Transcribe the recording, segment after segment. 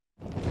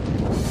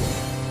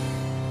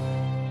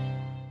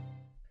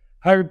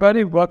Hi,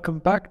 everybody. Welcome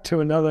back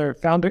to another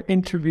founder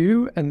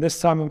interview. And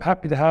this time I'm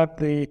happy to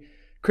have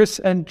Chris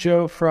and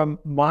Joe from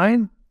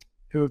Myne,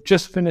 who have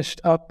just finished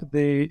up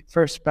the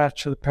first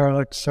batch of the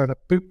Parallel Startup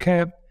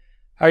Bootcamp.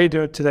 How are you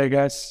doing today,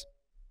 guys?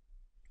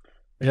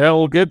 Yeah,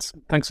 all good.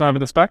 Thanks for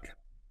having us back.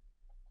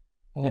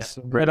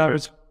 Awesome. Yeah, and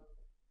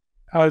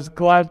I was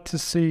glad to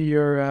see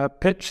your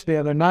pitch the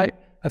other night.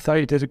 I thought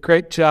you did a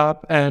great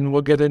job, and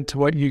we'll get into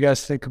what you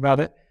guys think about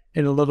it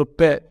in a little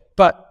bit.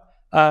 But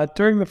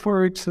during the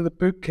 4 weeks of the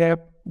boot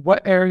camp,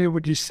 what area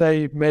would you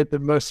say made the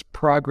most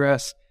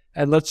progress?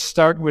 And let's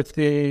start with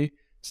the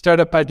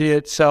startup idea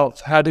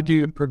itself. How did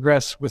you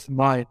progress with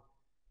Myne?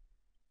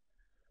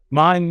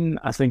 Myne,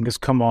 I think, has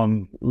come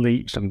on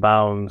leaps and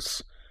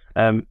bounds.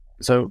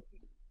 So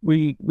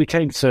we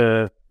came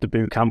to the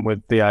boot camp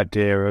with the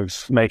idea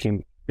of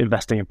making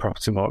investing in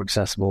property more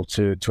accessible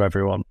to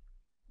everyone.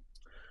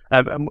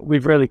 And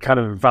we've really kind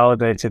of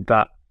validated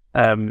that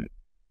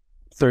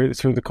through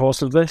the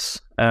course of this.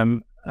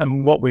 And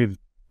what we've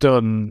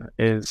done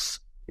is,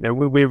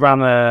 we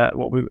ran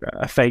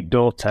a fake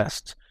door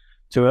test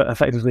to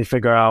effectively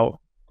figure out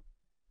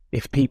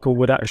if people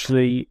would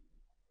actually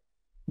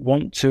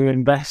want to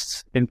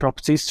invest in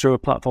properties through a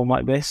platform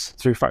like this,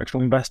 through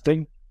fractional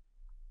investing.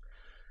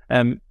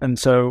 And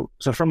so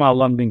from our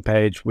landing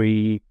page,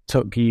 we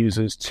took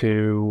users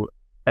to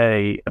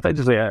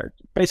effectively a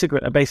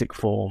basic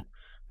form,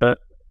 but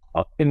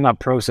in that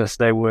process,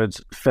 they would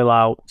fill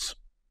out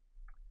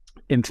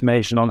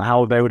information on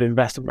how they would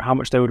invest, how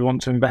much they would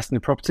want to invest in the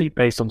property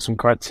based on some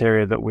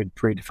criteria that we'd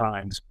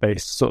predefined,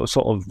 based sort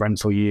of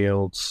rental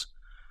yields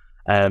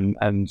and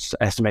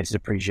estimated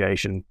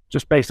appreciation,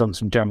 just based on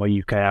some general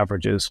UK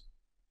averages.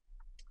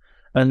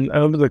 And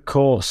over the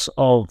course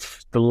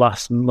of the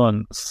last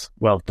month,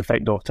 well, the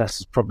fake door test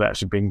has probably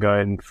actually been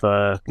going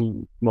for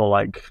more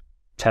like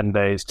 10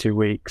 days, 2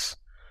 weeks.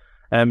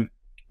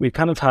 We've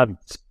kind of had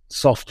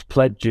soft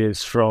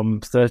pledges from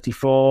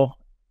 34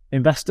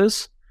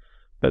 investors,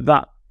 but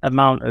that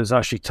amount has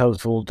actually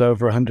totaled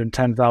over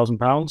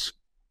 £110,000.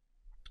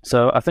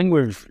 So I think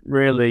we've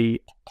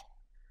really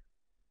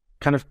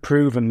kind of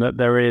proven that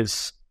there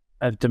is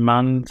a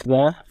demand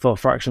there for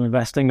fractional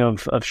investing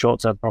of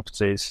short-term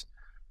properties.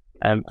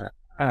 And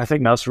I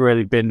think that's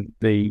really been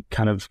the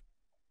kind of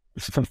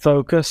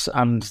focus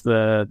and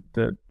the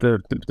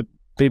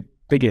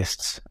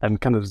biggest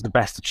and kind of the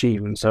best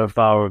achievement so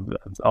far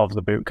of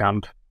the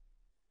bootcamp.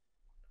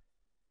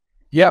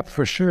 Yeah,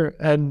 for sure.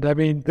 And I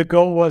mean, the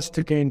goal was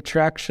to gain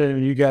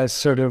traction. You guys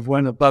sort of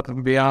went above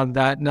and beyond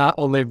that, not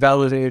only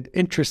validated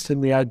interest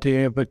in the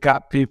idea, but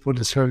got people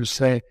to sort of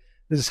say,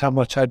 this is how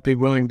much I'd be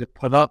willing to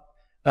put up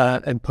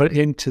and put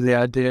into the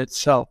idea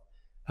itself.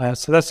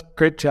 So that's a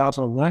great job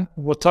on that.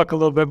 We'll talk a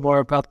little bit more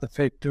about the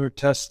fake door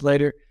test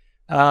later.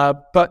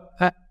 But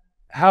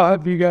how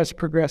have you guys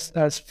progressed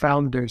as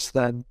founders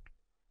then?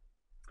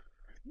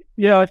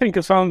 Yeah, I think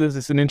as founders,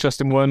 it's an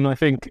interesting one. I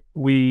think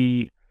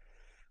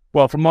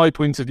from my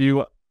point of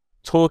view,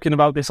 talking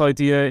about this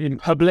idea in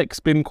public's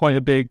been quite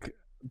a big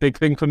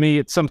thing for me.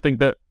 It's something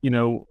that,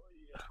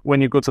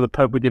 when you go to the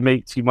pub with your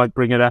mates, you might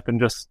bring it up and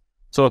just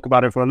talk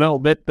about it for a little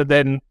bit, but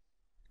then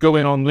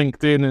going on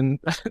LinkedIn and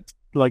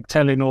like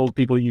telling all the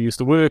people you used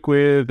to work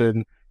with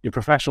and your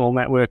professional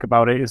network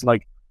about it is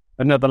like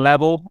another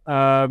level.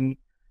 And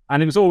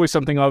it was always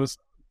something I was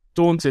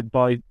daunted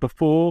by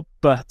before,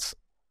 but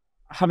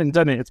having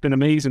done it, it's been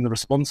amazing, the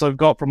response I've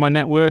got from my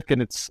network,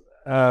 and it's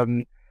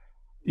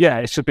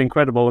it's just been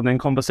incredible. And then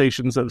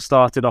conversations that have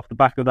started off the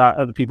back of that,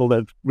 other people that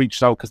have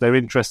reached out because they're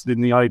interested in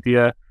the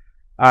idea,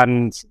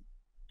 and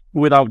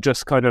without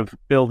just kind of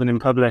building in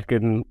public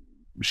and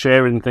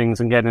sharing things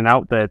and getting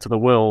out there to the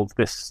world,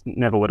 this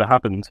never would have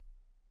happened.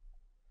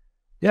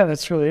 Yeah,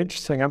 that's really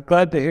interesting. I'm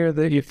glad to hear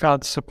that you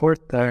found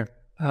support there.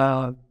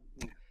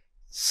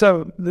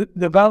 So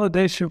the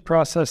validation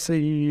process that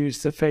you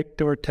use, the fake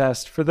door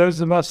test, for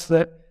those of us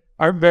that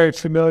aren't very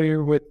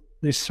familiar with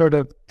these sort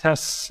of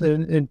tests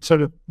in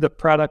sort of the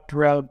product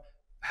realm,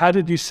 how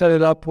did you set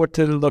it up? What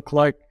did it look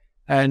like?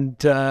 And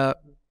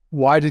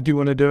why did you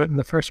want to do it in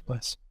the first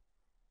place?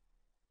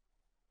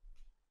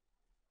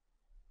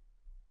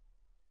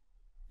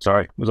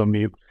 Sorry, I was on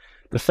mute.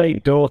 The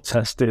fake door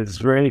test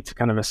is really to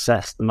kind of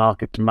assess the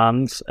market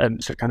demands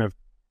and to kind of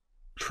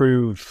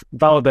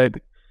validate.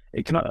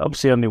 It can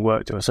obviously only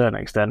work to a certain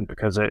extent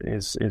because it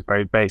is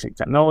very basic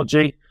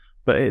technology,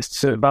 but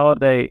it's to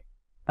validate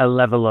a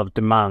level of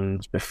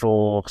demand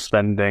before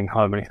spending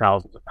how many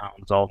thousands of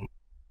pounds on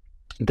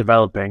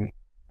developing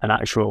an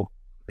actual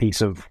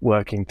piece of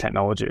working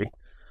technology.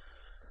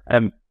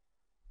 And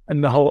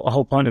the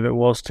whole point of it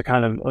was to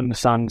kind of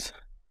understand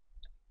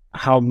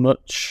how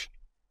much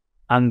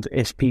and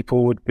if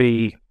people would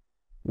be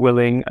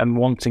willing and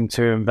wanting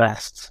to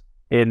invest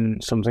in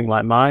something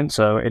like Myne,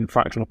 so in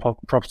fractional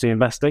property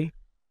investing.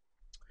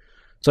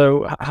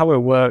 So how it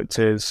worked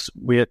is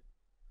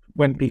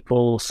when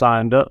people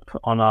signed up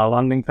on our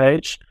landing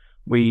page,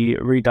 we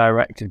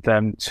redirected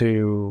them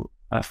to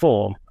a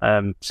form.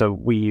 So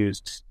we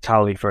used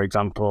Tally, for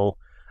example,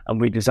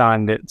 and we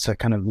designed it to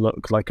kind of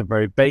look like a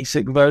very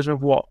basic version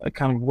of what a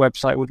kind of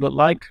website would look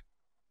like.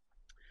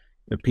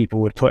 People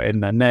would put in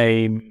their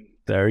name,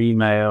 their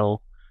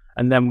email,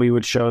 and then we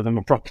would show them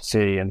a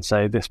property and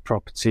say, this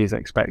property is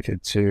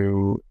expected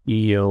to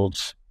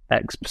yield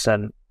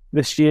X%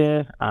 this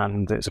year,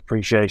 and its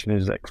appreciation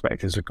is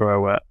expected to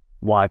grow at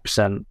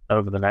Y%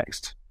 over the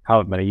next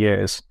however many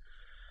years.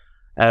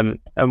 And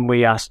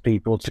we asked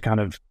people to kind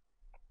of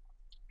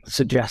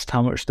suggest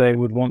how much they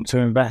would want to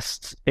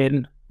invest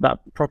in that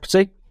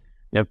property.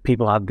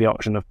 People had the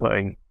option of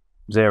putting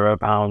 £0,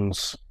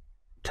 £10,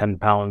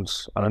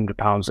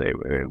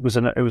 £100. It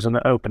was an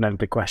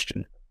open-ended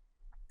question.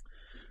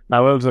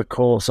 Now, over the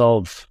course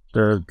of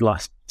the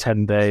last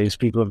 10 days,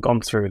 people have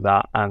gone through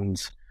that,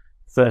 and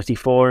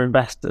 34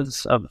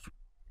 investors have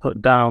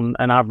put down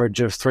an average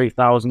of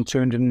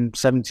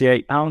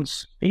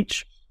 £3,278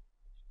 each.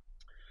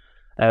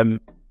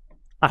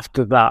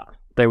 After that,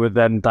 they were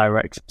then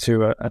directed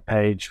to a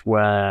page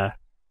where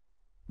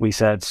we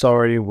said,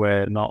 sorry,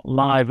 we're not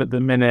live at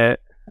the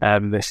minute.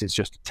 This is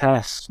just a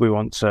test. We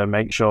want to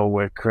make sure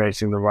we're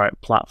creating the right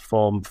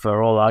platform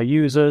for all our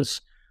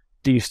users.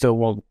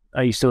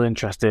 Are you still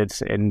interested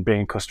in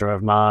being a customer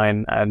of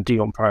Myne? And do you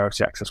want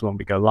priority access when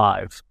we go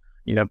live?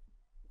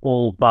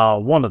 All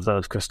bar one of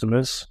those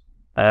customers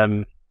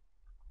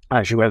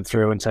actually went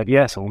through and said,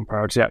 yes, I want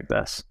priority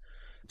access.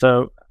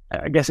 So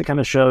I guess it kind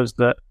of shows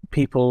that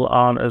people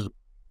aren't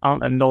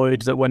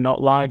annoyed that we're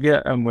not live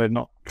yet and we're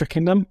not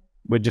tricking them.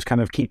 We're just kind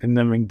of keeping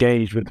them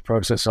engaged with the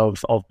process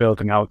of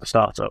building out the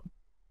startup.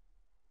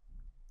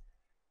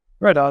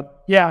 Right on.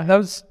 Yeah, that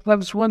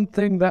was one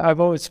thing that I've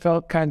always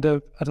felt kind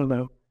of,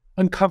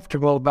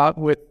 uncomfortable about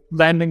with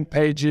landing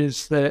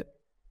pages that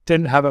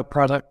didn't have a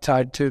product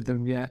tied to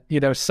them yet.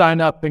 Sign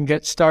up and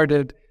get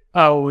started.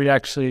 Oh, we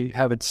actually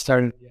haven't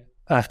started yet.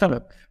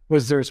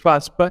 Was the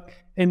response. But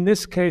in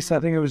this case, I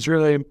think it was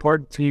really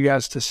important for you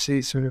guys to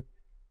see sort of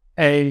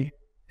A,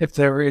 if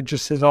they were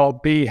interested at all,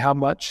 B, how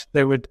much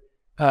they would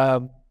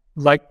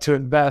like to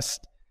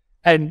invest.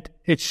 And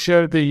it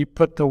showed that you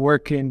put the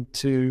work in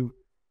to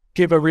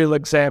give a real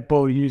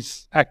example,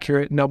 use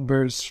accurate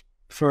numbers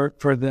for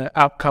the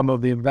outcome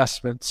of the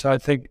investment. So I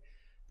think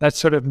that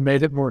sort of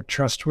made it more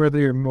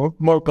trustworthy or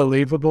more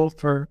believable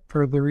for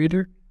the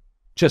reader.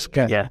 Just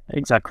get Yeah,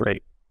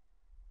 exactly.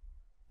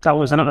 That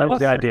was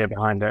the idea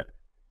behind it.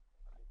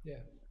 Yeah.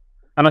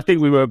 And I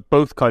think we were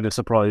both kind of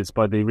surprised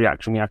by the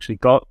reaction we actually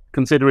got,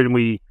 considering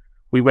we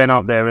went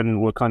out there and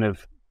were kind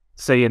of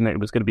saying that it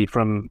was going to be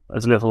from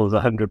as little as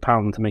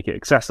 £100 to make it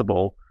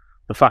accessible.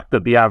 The fact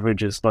that the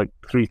average is like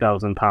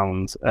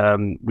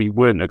 £3,000, we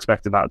weren't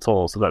expecting that at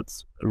all. So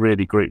that's a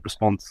really great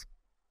response.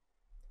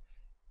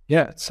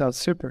 Yeah, it sounds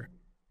super.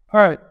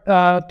 All right.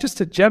 Just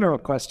a general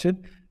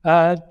question.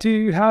 Do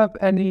you have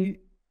any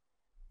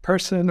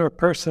person or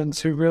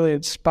persons who really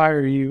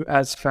inspire you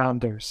as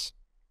founders?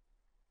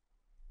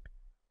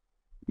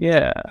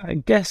 Yeah, I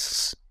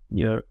guess,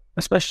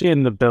 especially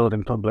in the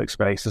building public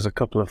space, there's a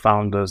couple of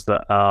founders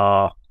that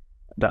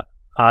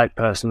I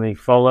personally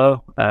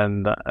follow,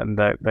 and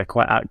they're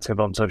quite active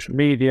on social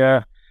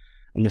media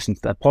and listen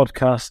to their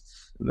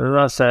podcasts. As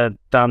I said,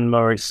 Dan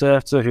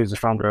Murray-Serter, who's the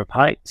founder of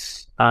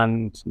Heights,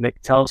 and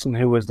Nick Telson,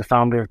 who was the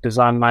founder of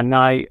Design My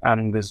Night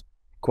and is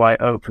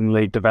quite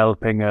openly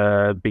developing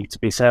a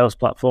B2B sales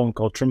platform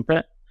called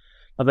Trumpet.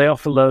 Now, they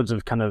offer loads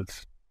of kind of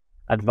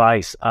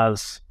advice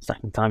as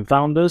second-time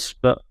founders,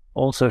 but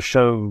also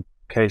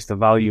showcase the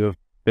value of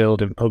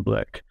build in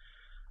public.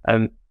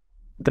 And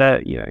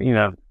they're,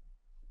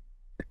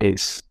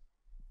 it's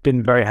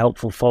been very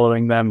helpful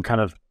following them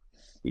kind of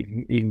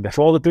even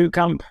before the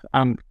bootcamp,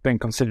 and then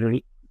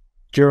considering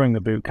during the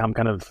bootcamp,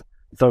 kind of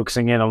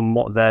focusing in on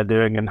what they're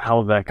doing and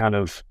how they're kind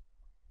of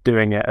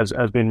doing it has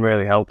been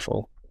really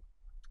helpful.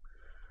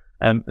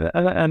 And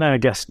I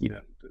guess,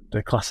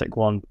 the classic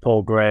one,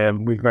 Paul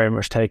Graham, we've very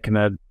much taken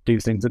a do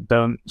things that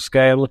don't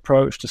scale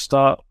approach to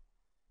start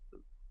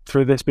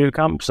through this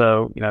bootcamp.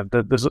 So,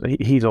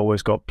 he's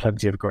always got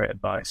plenty of great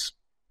advice.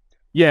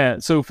 Yeah,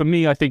 so for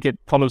me, I think it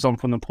follows on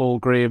from the Paul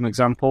Graham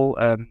example.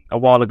 A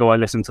while ago, I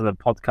listened to the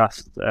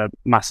podcast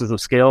Masters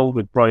of Scale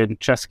with Brian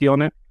Chesky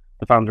on it,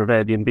 the founder of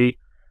Airbnb.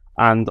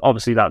 And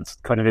obviously that's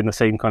kind of in the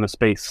same kind of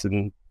space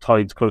and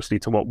tied closely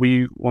to what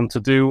we want to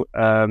do.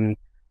 And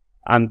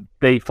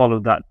they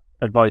followed that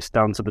advice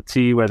down to the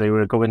T, where they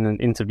were going and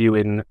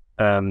interviewing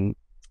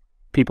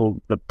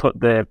people that put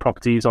their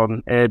properties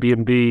on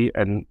Airbnb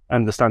and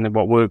understanding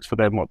what works for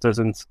them, what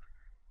doesn't.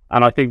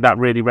 And I think that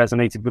really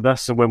resonated with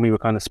us. So when we were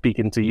kind of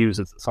speaking to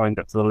users that signed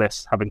up to the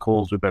list, having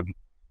calls with them,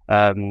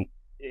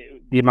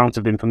 the amount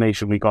of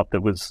information we got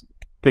that was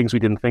things we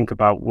didn't think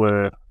about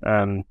were,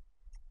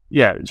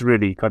 it's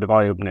really kind of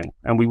eye-opening.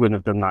 And we wouldn't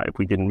have done that if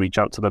we didn't reach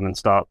out to them and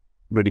start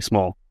really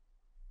small.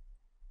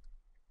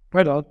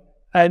 Right on.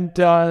 And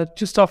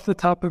just off the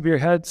top of your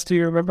heads, do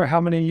you remember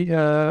how many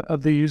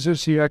of the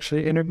users you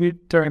actually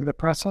interviewed during the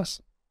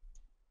process?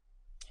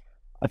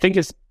 I think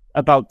it's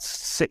about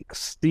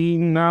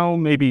 16 now,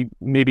 maybe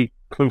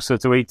closer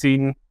to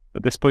 18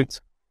 at this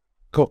point.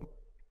 Cool.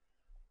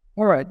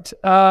 All right.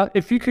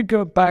 If you could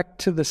go back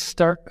to the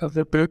start of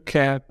the boot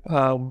camp,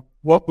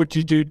 what would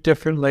you do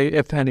differently,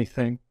 if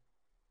anything?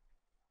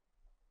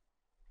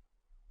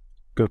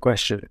 Good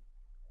question.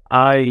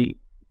 I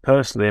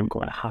personally am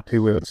quite happy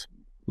with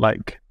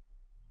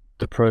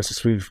the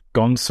process we've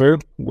gone through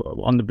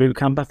on the boot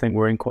camp. I think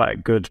we're in quite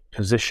a good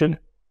position.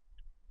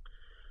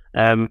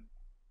 I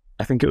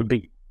think it would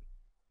be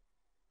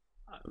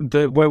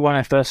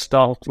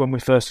when we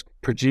first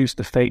produced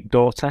the fake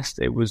door test,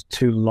 it was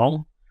too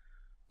long,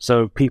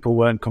 so people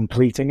weren't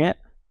completing it.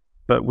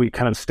 But we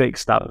kind of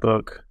fixed that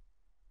bug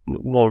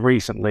more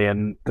recently,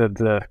 and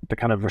the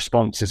kind of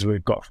responses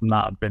we've got from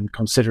that have been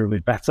considerably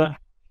better.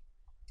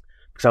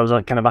 Because I was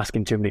kind of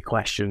asking too many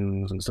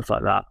questions and stuff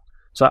like that.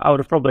 So I would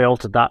have probably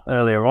altered that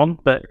earlier on,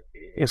 but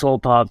it's all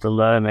part of the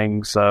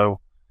learning. So,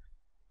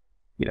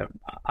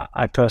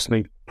 I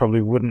personally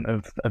probably wouldn't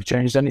have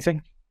changed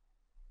anything.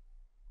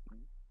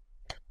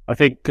 I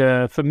think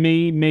for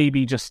me,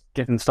 maybe just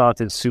getting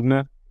started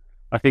sooner.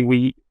 I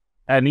think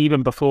and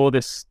even before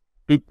this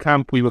boot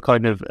camp, we were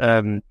kind of,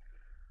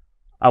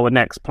 our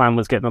next plan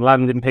was getting a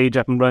landing page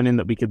up and running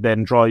that we could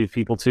then drive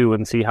people to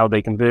and see how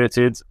they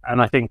converted.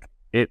 And I think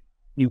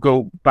you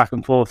go back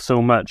and forth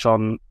so much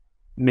on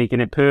making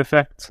it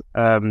perfect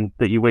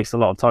that you waste a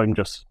lot of time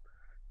just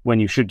when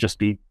you should just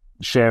be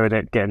sharing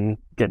it, getting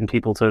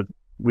people to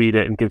read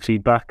it and give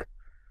feedback.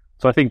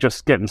 So I think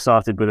just getting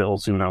started with it all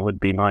sooner would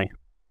be my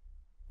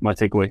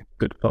takeaway.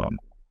 Good thought.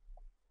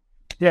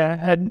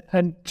 Yeah,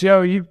 and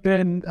Joe, you've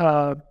been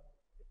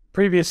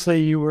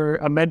previously you were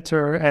a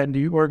mentor and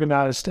you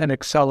organized an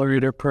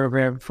accelerator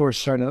program for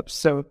startups.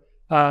 So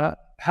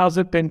how's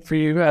it been for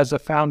you as a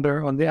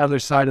founder on the other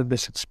side of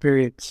this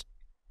experience?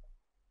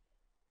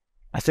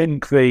 I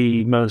think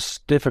the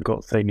most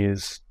difficult thing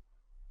is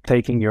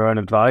taking your own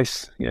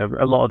advice.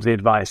 A lot of the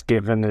advice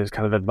given is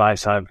kind of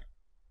advice I've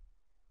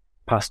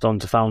passed on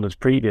to founders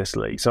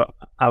previously. So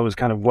I was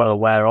kind of well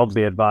aware of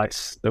the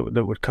advice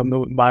that would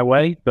come my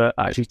way, but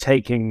actually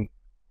taking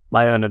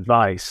my own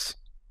advice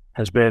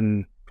has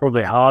been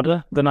probably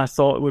harder than I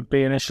thought it would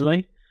be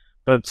initially.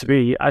 But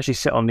to actually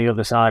sit on the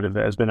other side of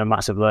it has been a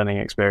massive learning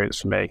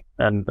experience for me,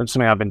 and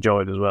something I've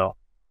enjoyed as well.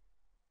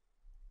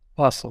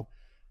 Awesome.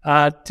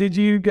 Did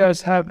you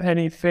guys have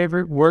any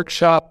favorite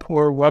workshop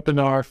or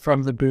webinar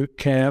from the boot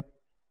camp,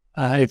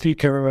 if you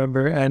can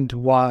remember, and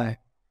why?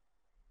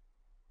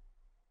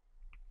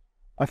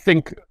 I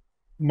think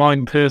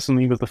mine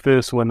personally was the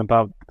first one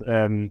about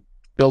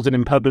building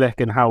in public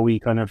and how we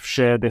kind of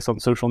share this on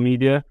social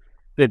media.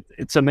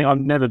 It's something I've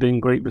never been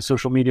great with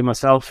social media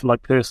myself.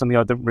 Like personally,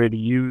 I don't really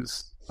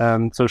use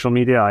social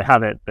media. I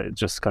have it, but it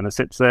just kind of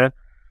sits there.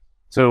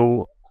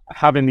 So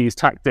having these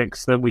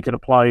tactics that we could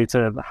apply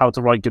to how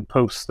to write good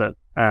posts that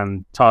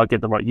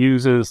target the right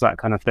users, that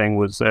kind of thing,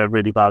 was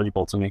really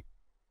valuable to me.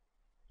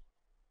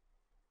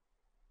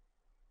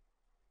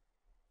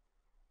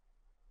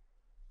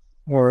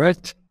 All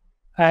right.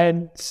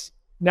 And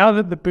now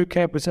that the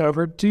bootcamp is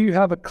over, do you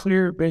have a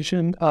clear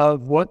vision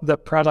of what the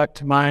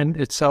product Myne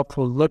itself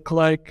will look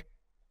like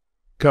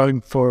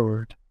going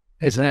forward?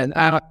 Is it an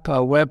app,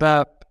 a web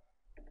app?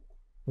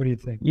 What do you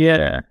think?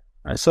 Yeah.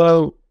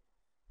 So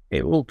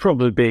it will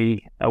probably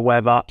be a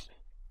web app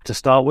to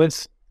start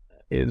with.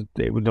 It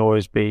would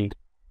always be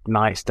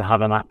nice to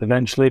have an app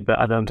eventually, but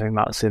I don't think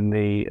that's in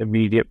the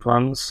immediate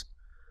plans.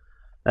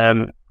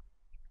 I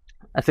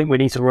think we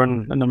need to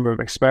run a number of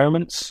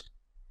experiments.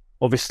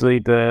 Obviously,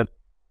 the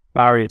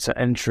barrier to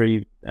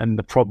entry and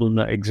the problem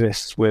that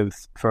exists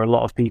for a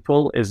lot of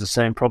people is the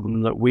same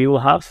problem that we will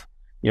have.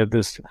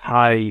 There's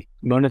high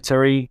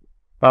monetary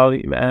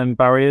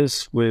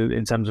barriers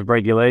in terms of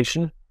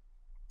regulation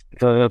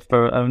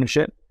for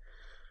ownership.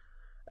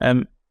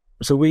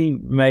 So we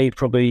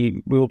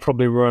will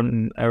probably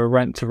run a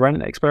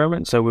rent-to-rent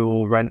experiment. So we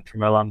will rent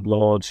from a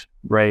landlord,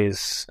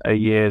 raise a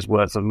year's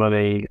worth of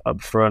money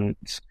up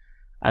front,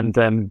 and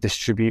then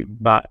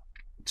distribute back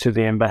to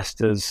the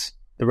investors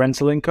the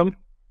rental income.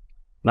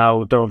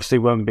 Now, there obviously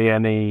won't be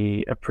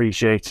any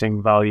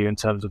appreciating value in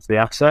terms of the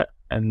asset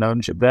and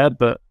ownership there,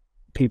 but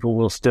people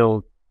will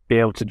still be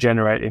able to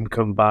generate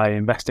income by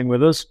investing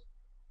with us.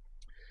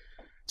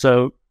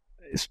 So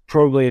it's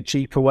probably a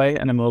cheaper way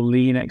and a more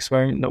lean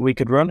experiment that we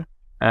could run.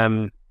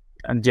 And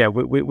yeah,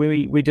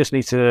 we just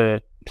need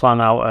to plan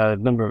out a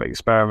number of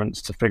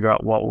experiments to figure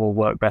out what will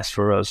work best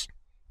for us.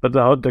 But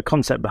the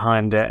concept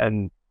behind it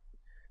and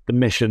the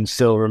mission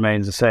still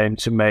remains the same: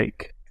 to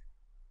make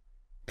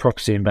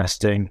property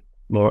investing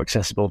more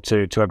accessible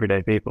to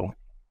everyday people.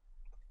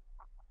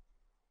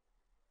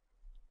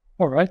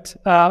 All right.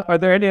 Are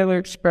there any other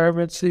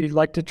experiments that you'd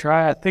like to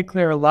try? I think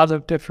there are a lot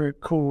of different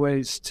cool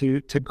ways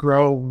to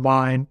grow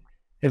Myne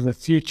in the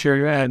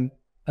future, and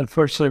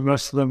unfortunately,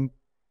 most of them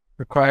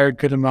require a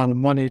good amount of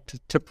money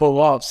to pull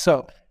off.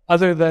 So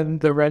other than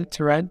the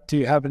rent-to-rent, do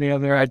you have any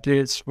other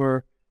ideas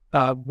for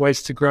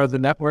ways to grow the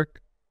network?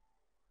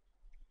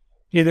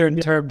 Either in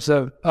terms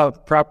of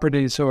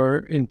properties or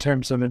in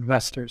terms of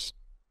investors?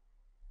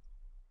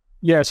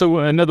 Yeah, so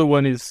another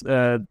one is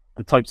the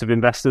types of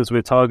investors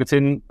we're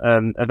targeting.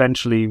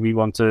 Eventually, we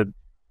want to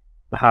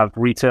have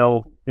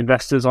retail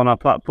investors on our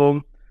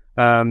platform.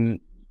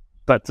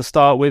 But to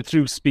start with,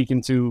 through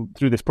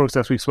this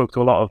process, we spoke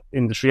to a lot of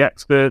industry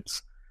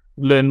experts,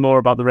 learn more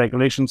about the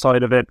regulation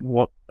side of it,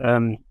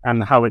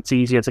 and how it's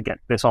easier to get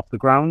this off the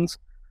ground.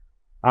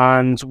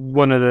 And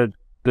one of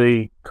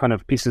the kind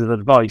of pieces of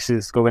advice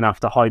is going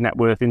after high net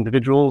worth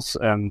individuals,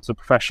 so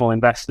professional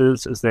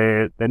investors, as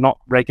they're not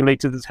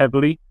regulated as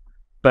heavily,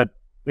 but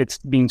it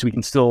means we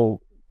can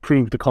still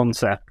prove the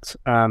concept.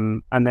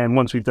 And then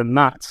once we've done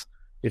that,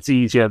 it's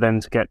easier then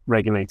to get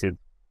regulated.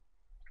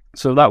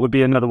 So that would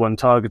be another one,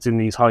 targeting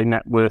these high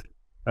net worth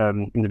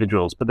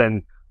individuals. But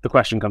then the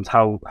question comes,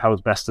 how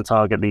is best to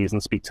target these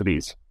and speak to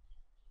these?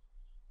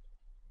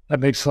 That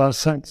makes a lot of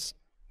sense.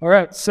 All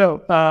right, so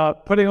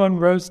putting on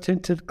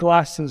rose-tinted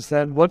glasses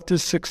then, what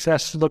does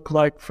success look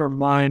like for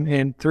Myne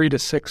in 3 to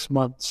 6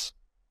 months?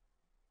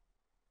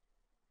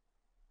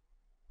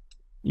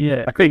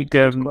 Yeah, I think...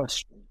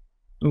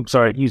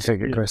 sorry, You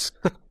take it, Chris.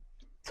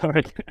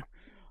 Sorry.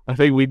 I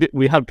think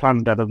we had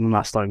planned better than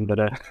last time, but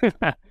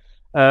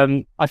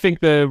I think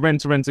the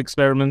rent-to-rent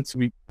experiment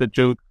that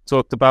Joe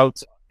talked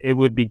about, it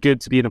would be good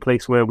to be in a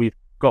place where we've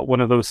got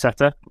one of those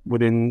set up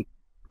within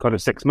kind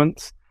of 6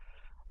 months,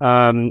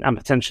 and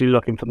potentially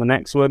looking for the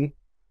next one.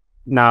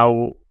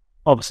 Now,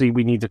 obviously,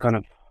 we need to kind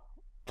of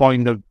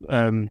find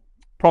a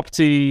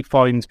property,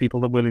 find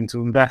people that are willing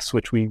to invest,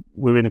 which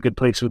we're in a good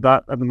place with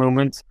that at the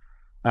moment.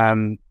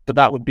 But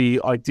that would be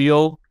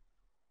ideal.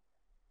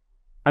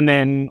 And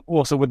then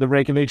also with the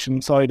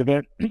regulation side of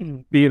it,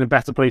 be in a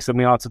better place than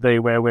we are today,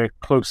 where we're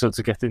closer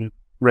to getting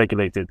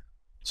regulated,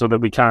 so that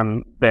we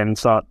can then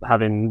start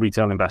having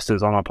retail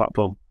investors on our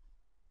platform.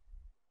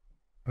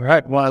 All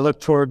right. Well, I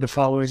look forward to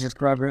following your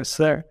progress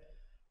there.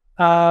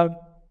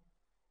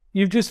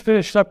 You've just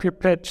finished up your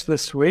pitch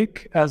this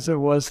week, as it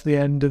was the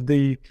end of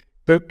the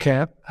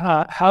bootcamp.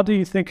 How do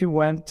you think it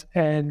went,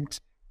 and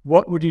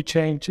what would you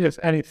change, if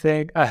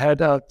anything,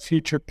 ahead of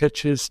future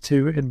pitches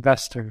to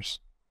investors?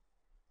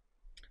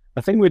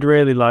 I think we'd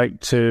really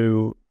like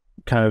to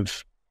kind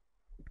of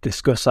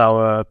discuss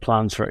our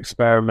plans for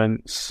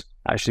experiments,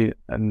 actually,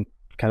 and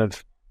kind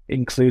of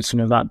include some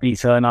of that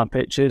detail in our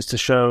pitches to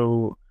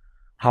show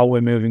how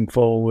we're moving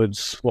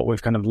forwards, what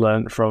we've kind of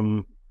learned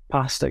from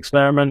past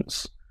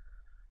experiments.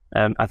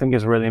 I think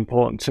it's really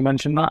important to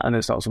mention that, and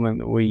it's not something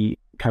that we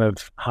kind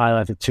of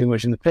highlighted too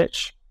much in the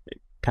pitch. It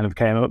kind of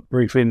came up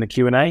briefly in the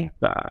Q&A,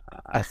 but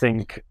I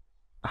think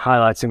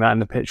highlighting that in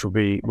the pitch will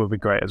be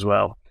great as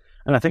well.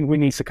 And I think we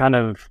need to kind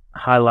of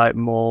highlight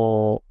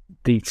more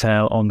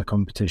detail on the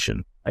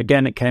competition.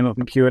 Again, it came up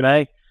in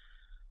Q&A,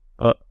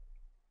 but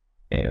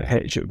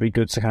it would be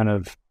good to kind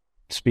of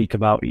speak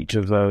about each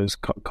of those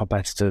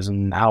competitors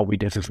and how we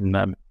differ from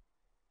them.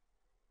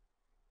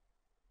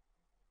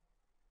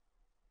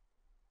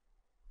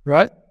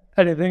 Right.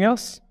 Anything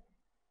else?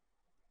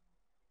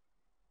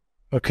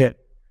 Okay.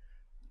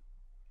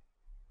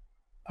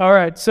 All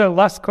right. So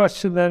last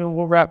question, then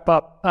we'll wrap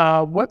up.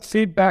 What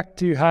feedback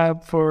do you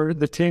have for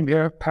the team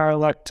here at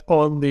Paralect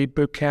on the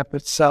bootcamp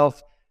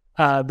itself?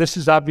 This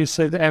is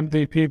obviously the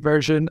MVP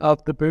version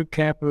of the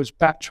bootcamp. It was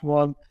batch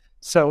 1.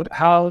 So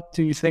how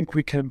do you think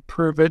we can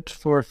improve it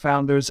for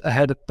founders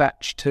ahead of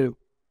batch 2?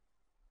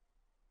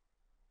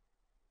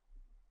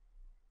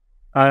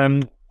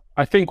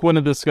 I think one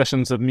of the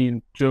discussions that me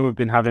and Joe have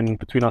been having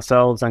between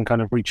ourselves and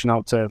kind of reaching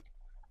out to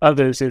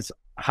others is,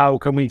 how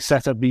can we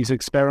set up these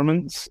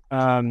experiments?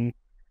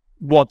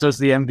 What does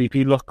the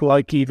MVP look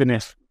like, even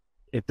if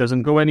it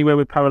doesn't go anywhere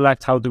with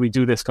Paralect? How do we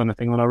do this kind of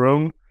thing on our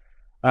own?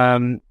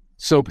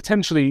 So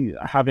potentially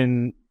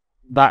having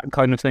that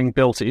kind of thing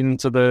built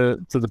into the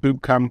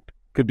bootcamp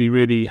could be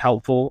really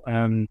helpful,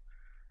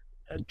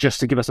 just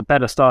to give us a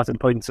better starting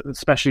point,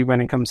 especially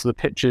when it comes to the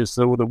pitches,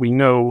 so that we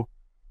know,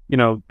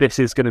 this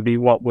is going to be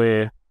what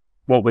we're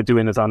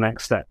doing as our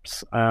next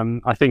steps.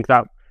 I think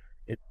that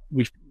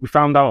we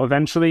found out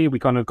eventually, we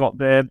kind of got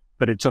there,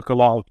 but it took a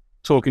lot of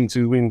talking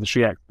to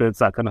industry experts,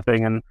 that kind of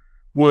thing, and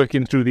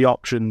working through the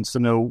options to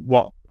know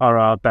what are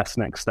our best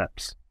next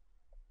steps.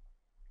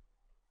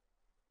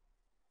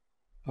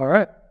 All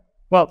right.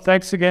 Well,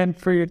 thanks again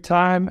for your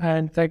time,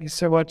 and thank you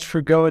so much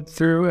for going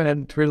through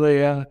and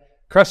really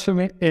crushing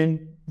me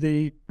in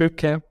the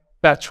bootcamp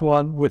batch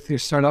 1 with your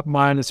startup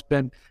Myne. It's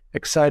been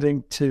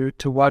exciting to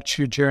watch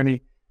your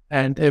journey,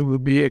 and it will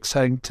be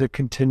exciting to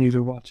continue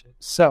to watch it.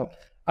 So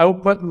I will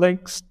put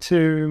links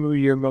to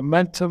your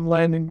Momentum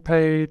landing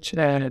page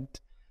and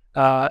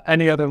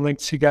any other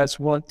links you guys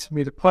want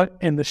me to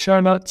put in the show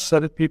notes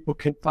so that people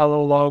can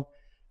follow along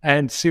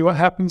and see what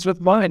happens with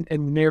Myne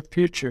in the near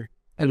future.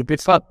 It'll be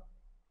fun.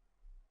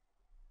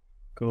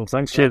 Cool.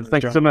 Thanks, Cheers.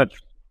 Thank you so much.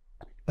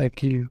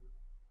 Thank you.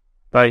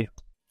 Bye.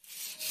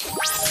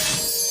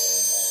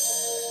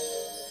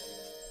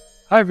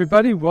 Hi,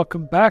 everybody.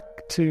 Welcome back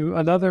to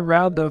another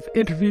round of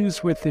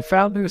interviews with the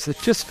founders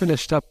that just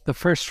finished up the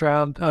first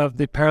round of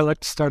the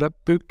Paralect Startup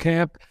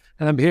Bootcamp.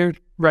 And I'm here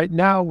right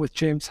now with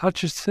James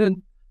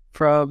Hutchison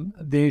from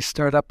the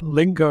startup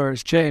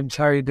Lingoers. James,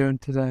 how are you doing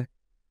today?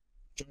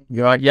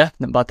 You all right? Yeah,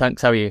 not bad,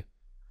 thanks. How are you?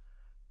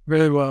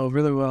 Really well,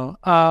 really well.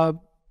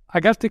 I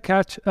got to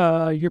catch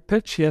your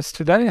pitch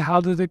yesterday.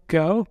 How did it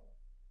go?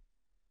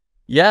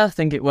 Yeah, I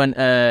think it went,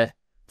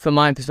 from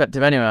my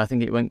perspective anyway, I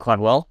think it went quite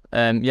well.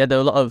 There were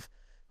a lot of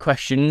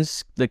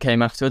questions that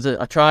came afterwards.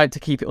 I tried to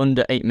keep it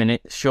under 8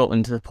 minutes, short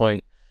and to the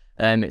point.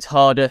 It's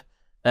harder.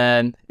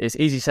 It's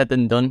easier said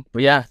than done.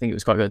 But yeah, I think it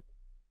was quite good.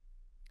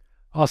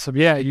 Awesome.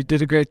 Yeah, you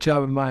did a great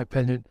job, in my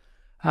opinion.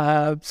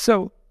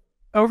 So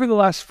over the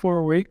last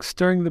 4 weeks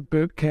during the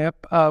boot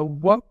camp,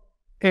 what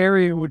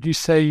area would you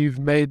say you've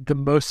made the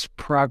most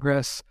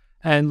progress?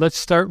 And let's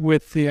start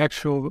with the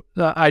actual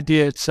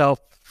idea itself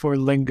for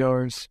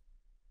Lingoers.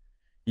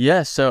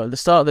 Yeah, so at the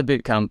start of the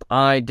boot camp,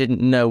 I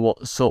didn't know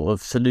what sort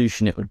of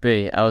solution it would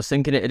be. I was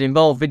thinking it'd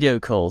involve video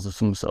calls of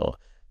some sort,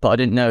 but I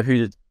didn't know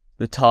who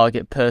the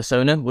target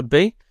persona would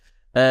be.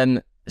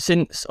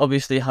 Since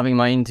obviously having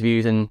my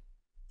interviews and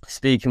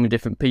speaking with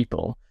different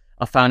people,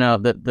 I found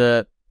out that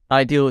the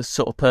ideal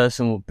sort of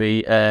person would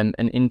be an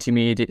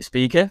intermediate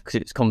speaker, because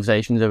it's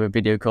conversations over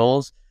video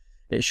calls.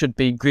 It should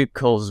be group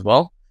calls as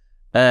well,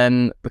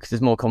 because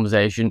there's more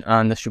conversation,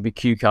 and there should be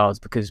cue cards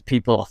because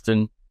people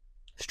often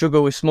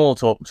struggle with small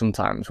talk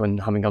sometimes when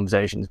having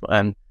conversations.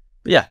 But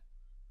yeah.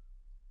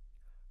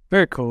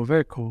 Very cool,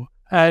 very cool.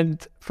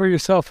 And for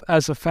yourself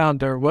as a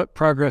founder, what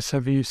progress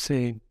have you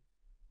seen?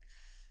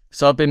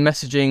 So I've been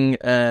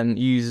messaging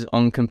users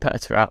on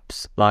competitor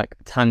apps like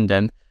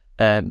Tandem,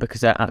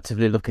 because they're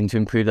actively looking to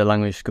improve their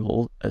language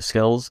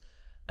skills.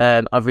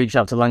 I've reached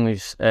out to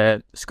language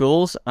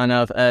schools, and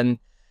I've had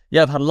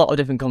a lot of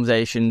different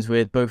conversations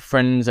with both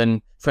friends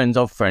and friends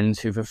of friends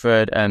who've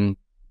referred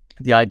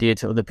the idea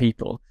to other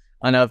people.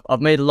 And I've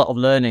made a lot of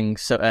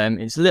learnings. So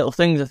it's little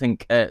things. I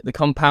think the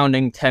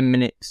compounding 10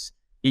 minutes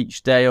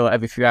each day or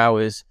every few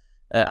hours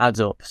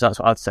adds up. So that's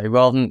what I'd say.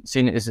 Rather than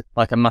seeing it as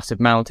like a massive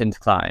mountain to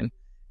climb,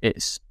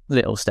 it's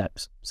little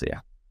steps. So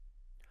yeah.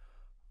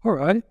 All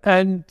right.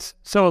 And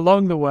so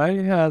along the way,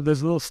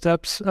 there's little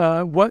steps.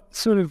 What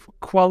sort of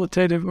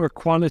qualitative or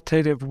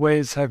quantitative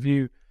ways have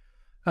you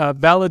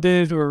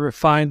validated or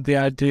refined the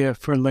idea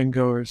for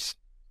Lingoers?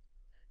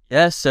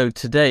 Yeah, so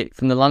to date,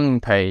 from the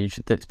landing page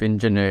that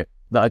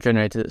I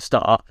generated at the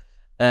start,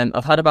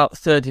 I've had about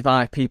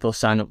 35 people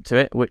sign up to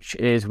it, which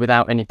is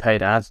without any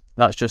paid ads.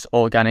 That's just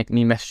organic,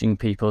 me messaging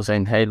people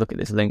saying, hey, look at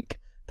this link,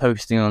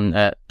 posting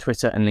on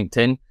Twitter and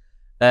LinkedIn.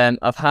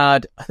 I've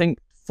had, I think,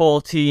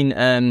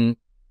 14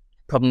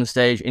 problem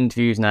stage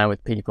interviews now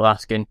with people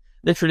asking,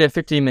 literally a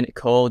 15-minute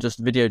call, just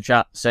video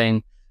chat,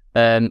 saying,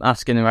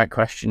 asking the right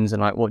questions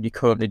and like what you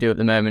currently do at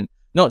the moment.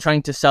 Not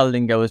trying to sell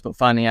Lingoers, but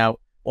finding out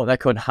what their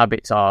current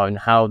habits are and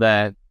how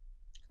they're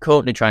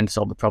currently trying to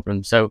solve the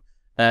problem. So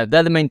they're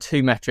the main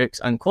two metrics,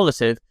 and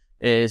qualitative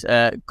is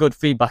good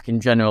feedback in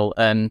general.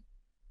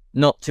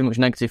 Not too much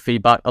negative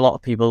feedback. A lot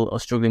of people are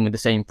struggling with the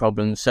same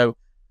problems. So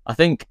I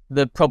think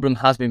the problem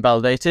has been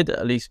validated,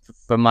 at least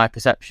from my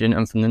perception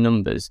and from the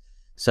numbers.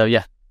 So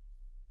yeah.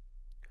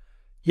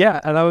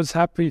 Yeah, and I was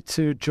happy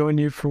to join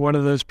you for one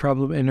of those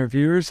problem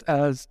interviews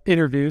as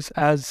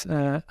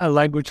a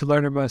language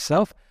learner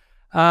myself.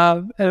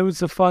 And it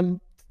was a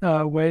fun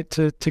way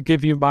to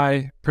give you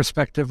my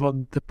perspective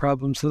on the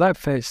problems that I've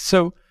faced.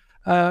 So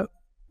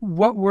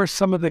what were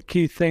some of the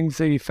key things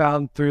that you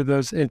found through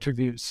those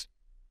interviews?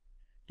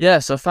 Yeah,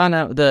 so I found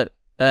out that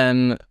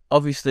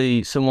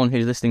obviously someone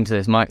who's listening to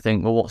this might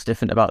think, well, what's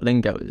different about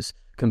Lingoers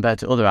compared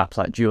to other apps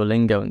like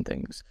Duolingo and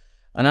things?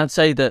 And I'd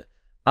say that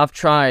I've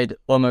tried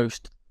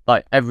almost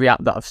like every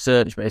app that I've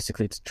searched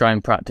basically to try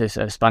and practice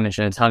Spanish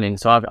and Italian.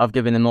 So I've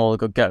given them all a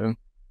good go.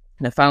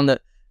 And I found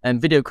that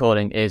video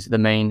calling is the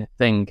main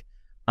thing.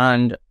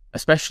 And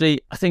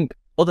especially, I think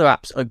other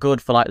apps are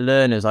good for like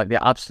learners, like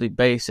the absolute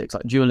basics,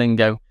 like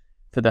Duolingo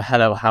for the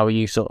hello, how are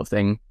you sort of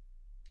thing,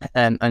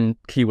 and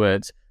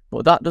keywords.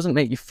 But that doesn't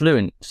make you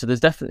fluent. So there's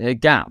definitely a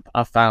gap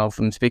I've found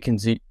from speaking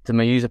to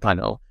my user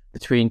panel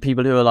between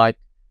people who are like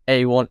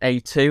A1,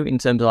 A2 in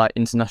terms of like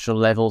international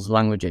levels of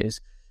languages,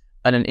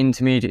 and an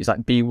intermediate is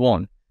like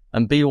B1.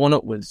 And B1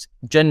 upwards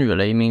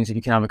generally means that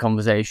you can have a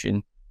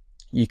conversation,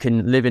 you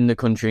can live in the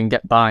country and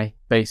get by,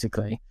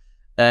 basically.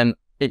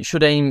 It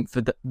should aim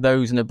for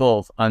those and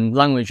above, and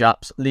language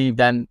apps leave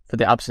them for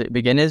the absolute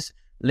beginners.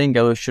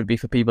 Lingo should be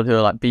for people who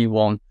are like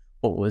B1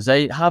 upwards.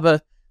 They have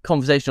a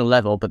conversational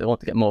level, but they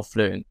want to get more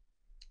fluent.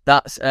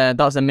 That's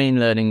the main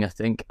learning, I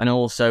think, and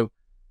also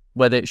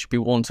whether it should be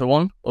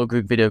one-to-one or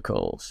group video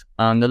calls.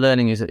 And the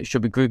learning is that it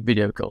should be group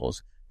video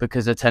calls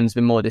because there tends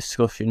to be more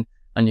discussion,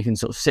 and you can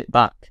sort of sit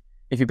back.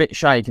 If you're a bit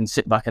shy, you can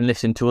sit back and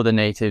listen to other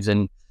natives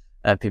and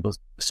people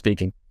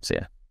speaking. So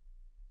yeah.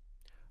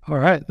 All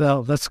right,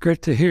 well, that's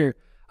great to hear.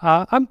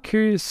 I'm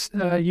curious,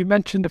 you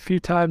mentioned a few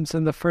times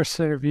in the first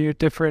interview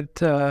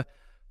different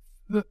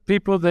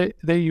people that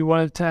you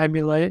wanted to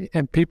emulate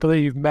and people that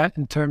you've met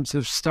in terms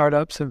of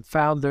startups and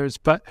founders,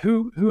 but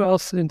who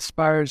else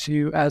inspires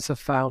you as a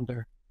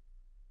founder?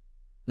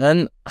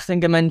 I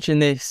think I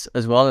mentioned this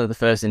as well in the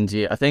first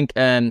interview. I think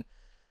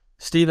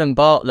Stephen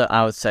Bartlett,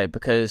 I would say,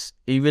 because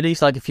he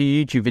released like a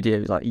few YouTube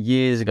videos like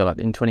years ago, like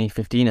in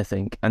 2015, I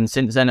think. And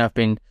since then, I've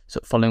been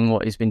sort of following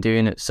what he's been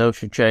doing at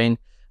Social Chain,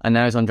 and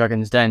now he's on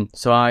Dragon's Den.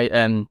 So I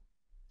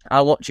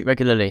I watch it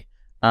regularly,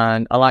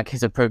 and I like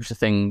his approach to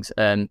things.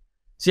 So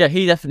yeah,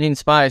 he definitely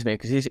inspires me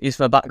because he's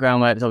from a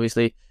background where it's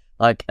obviously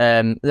like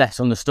less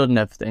understood and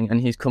everything,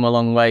 and he's come a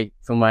long way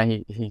from where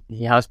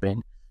he has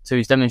been. So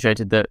he's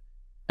demonstrated that,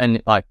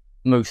 and like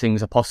most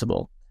things are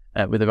possible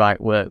with the right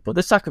work, but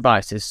there's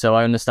sacrifices. So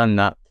I understand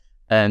that.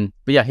 But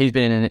yeah, he's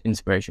been an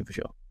inspiration for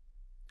sure.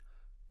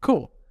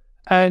 Cool.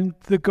 And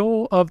the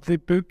goal of the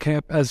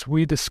bootcamp, as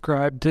we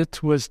described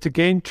it, was to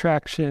gain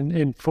traction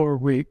in 4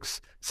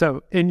 weeks.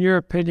 So in your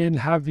opinion,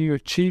 have you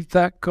achieved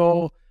that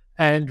goal?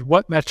 And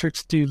what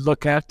metrics do you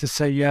look at to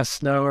say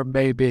yes, no, or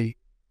maybe?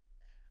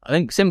 I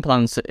think simple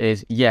answer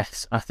is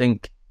yes. I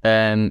think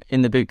in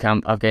the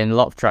bootcamp, I've gained a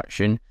lot of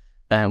traction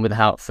with the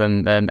help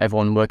from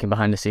everyone working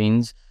behind the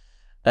scenes.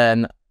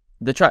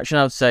 The traction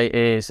I would say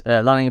is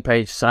landing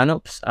page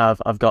signups.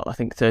 I've got, I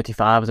think,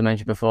 35, as I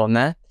mentioned before, on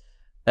there.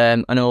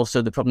 And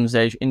also the problem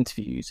stage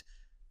interviews.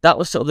 That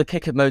was sort of the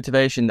kick of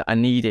motivation that I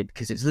needed,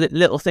 because it's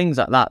little things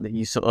like that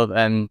you sort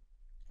of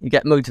you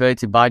get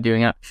motivated by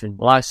doing action.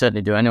 Well, I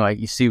certainly do anyway.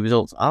 You see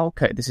results. Oh,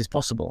 okay, this is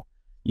possible.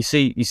 You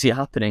see it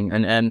happening,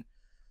 and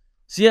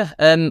so yeah,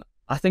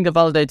 I think I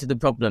validated the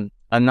problem,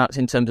 and that's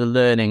in terms of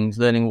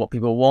learning what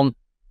people want,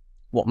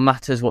 what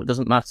matters, what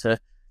doesn't matter.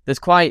 There's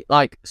quite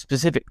like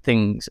specific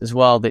things as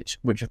well which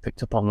I've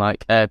picked up on.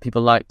 Like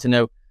people like to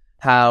know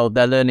how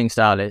their learning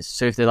style is.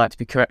 So if they like to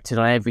be corrected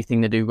on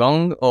everything they do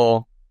wrong,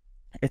 or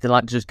if they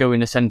like to just go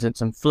in a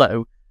sentence and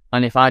flow,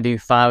 and if I do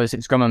 5 or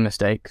 6 grammar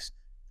mistakes,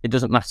 it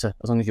doesn't matter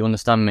as long as you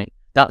understand me.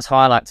 That's how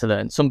I like to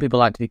learn. Some people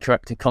like to be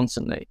corrected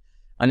constantly.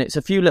 And it's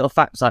a few little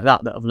facts like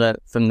that I've learned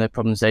from the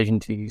problem stage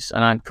interviews,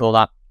 and I'd call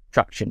that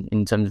traction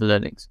in terms of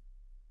learnings.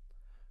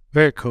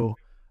 Very cool.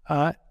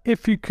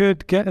 If you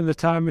could get in the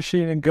time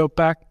machine and go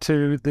back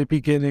to the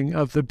beginning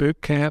of the boot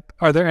camp,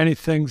 are there any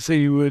things that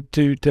you would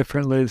do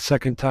differently the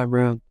second time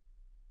around?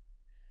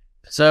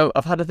 So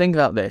I've had to think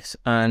about this,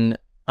 and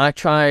I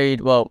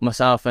tried,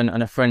 myself and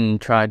a friend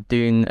tried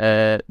doing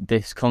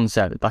this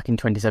concept back in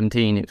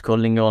 2017. It was called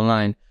Lingo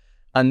Online.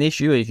 And the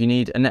issue is you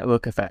need a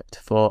network effect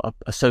for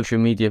a social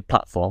media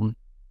platform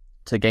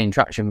to gain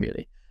traction,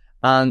 really.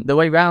 And the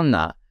way around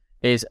that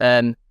is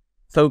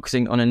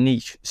focusing on a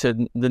niche. So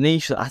the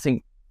niche that I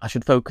think I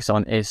should focus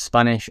on is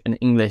Spanish and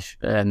English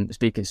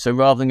speakers. So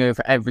rather than go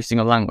for every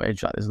single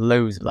language, like there's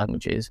loads of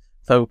languages,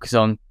 focus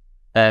on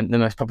the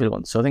most popular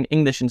ones. So I think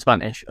English and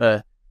Spanish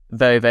are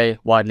very, very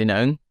widely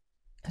known.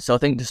 So I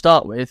think to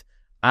start with,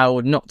 I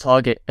would not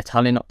target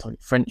Italian, not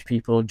target French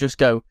people, just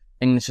go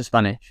English or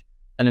Spanish,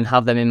 and then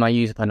have them in my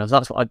user panels.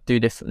 That's what I'd do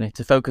differently,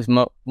 to focus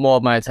more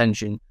of my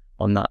attention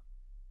on that.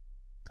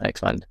 I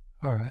expand.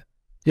 All right.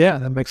 Yeah,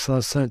 that makes a lot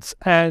of sense.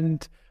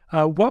 And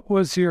what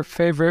was your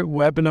favorite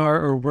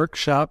webinar or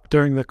workshop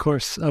during the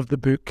course of the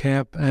boot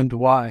camp, and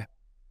why?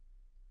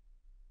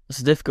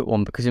 That's a difficult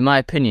one, because in my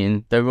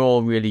opinion, they're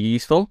all really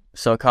useful.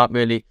 So I can't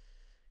really...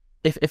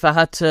 If I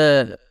had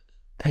to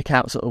pick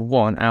out sort of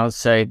one, I would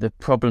say the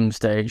problem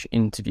stage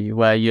interview,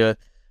 where you're...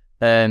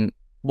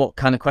 what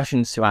kind of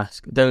questions to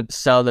ask. Don't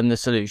sell them the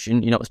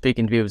solution. You're not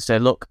speaking to people to say,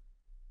 look,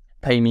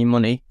 pay me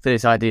money for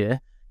this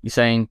idea. You're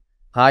saying,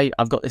 hi,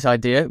 I've got this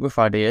idea, rough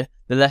idea.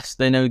 The less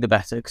they know, the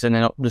better, because then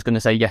they're not just going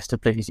to say yes to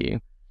please you.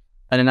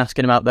 And then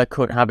asking about their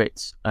current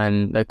habits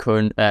and their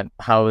current,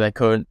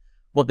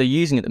 what they're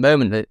using at the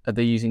moment. Are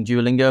they using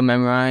Duolingo,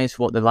 Memrise,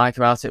 what they like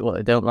about it, what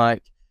they don't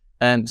like?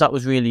 So that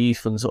was really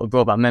useful, and sort of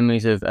brought back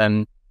memories of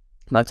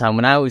my time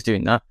when I was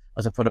doing that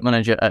as a product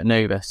manager at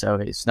Nova. So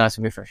it's nice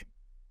and refreshing.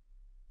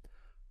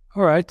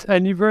 All right.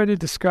 And you've already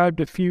described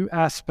a few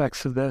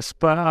aspects of this,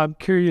 but I'm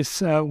curious,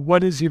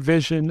 what is your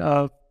vision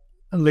of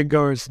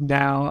Lingoers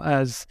now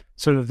as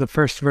sort of the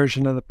first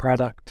version of the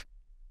product?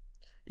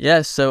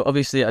 Yeah, so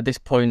obviously at this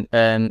point,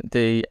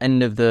 the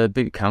end of the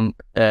bootcamp,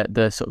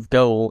 the sort of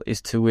goal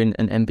is to win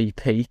an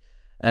MVP.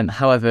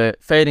 However,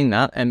 failing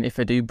that, if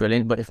I do,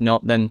 brilliant, but if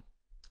not, then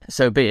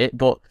so be it.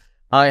 But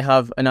I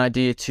have an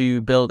idea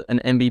to build an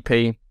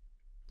MVP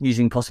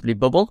using possibly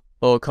Bubble,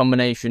 or a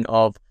combination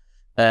of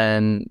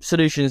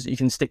solutions that you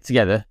can stick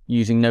together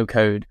using no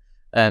code.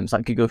 It's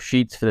like Google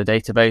Sheets for the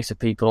database of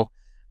people,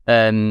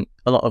 a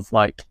lot of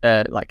like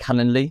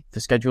Calendly for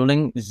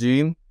scheduling,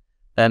 Zoom,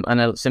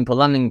 and a simple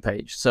landing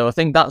page. So I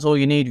think that's all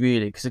you need,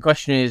 really, because the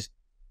question is,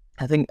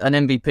 I think an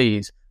MVP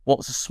is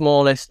what's the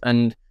smallest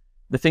and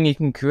the thing you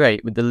can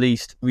create with the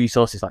least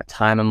resources, like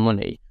time and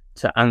money,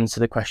 to answer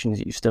the questions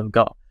that you've still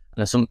got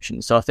and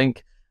assumptions. So I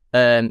think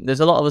there's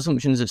a lot of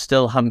assumptions that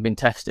still haven't been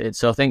tested.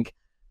 So I think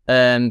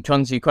to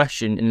answer your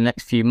question, in the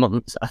next few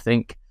months, I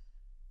think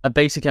a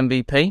basic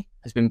MVP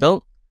has been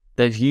built.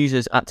 There's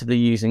users actively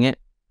using it.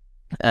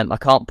 I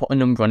can't put a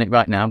number on it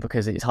right now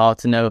because it's hard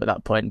to know at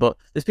that point, but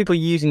there's people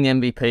using the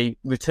MVP,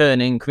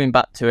 returning, coming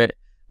back to it,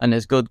 and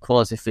there's good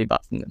quality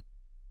feedback from them.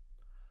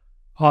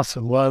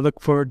 Awesome. Well, I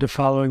look forward to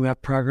following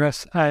that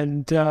progress.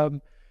 And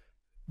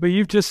but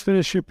you've just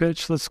finished your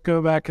pitch. Let's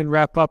go back and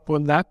wrap up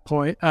on that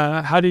point.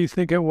 How do you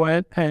think it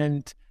went,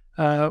 and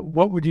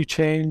what would you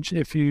change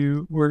if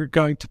you were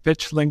going to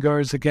pitch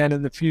Lingoers again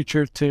in the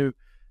future to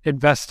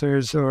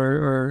investors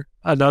or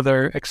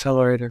another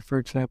accelerator, for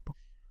example?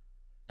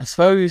 I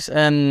suppose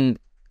I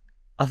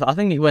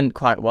think it went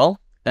quite well.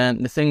 I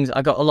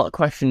got a lot of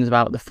questions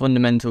about the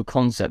fundamental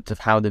concept of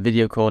how the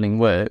video calling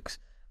works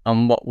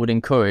and what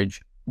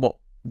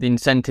the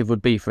incentive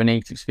would be for a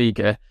native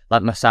speaker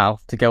like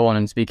myself to go on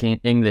and speak in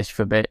English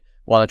for a bit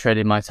while I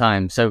traded my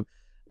time. So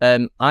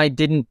I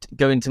didn't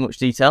go into much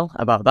detail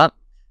about that.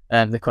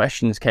 The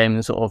questions came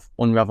and sort of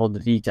unravelled the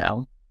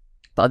detail.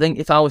 But I think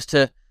if I was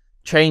to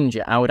change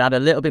it, I would add a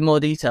little bit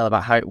more detail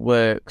about how it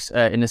works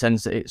in the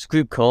sense that it's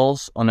group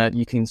calls.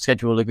 You can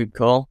schedule a group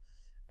call.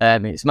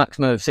 It's a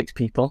maximum of 6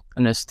 people,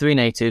 and there's 3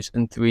 natives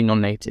and 3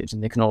 non-natives,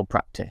 and they can all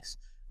practice.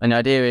 And the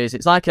idea is,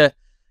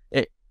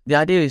 the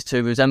idea is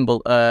to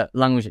resemble a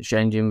language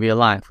exchange in real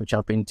life, which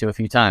I've been to a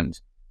few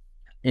times,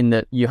 in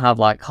that you have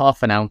like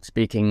half an hour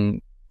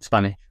speaking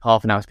Spanish,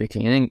 half an hour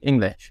speaking in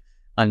English,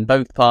 and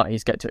both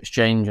parties get to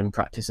exchange and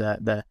practice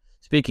their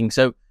speaking.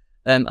 So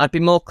I'd be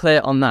more clear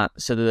on that,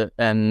 so that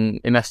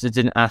investors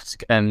didn't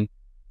ask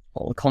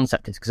what the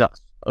concept is, because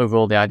that's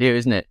overall the idea,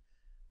 isn't it?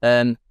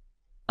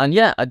 And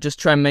yeah, I'd just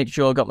try and make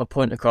sure I got my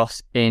point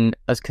across in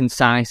as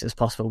concise as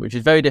possible, which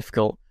is very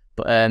difficult.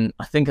 But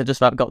I think I just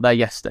about got there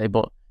yesterday,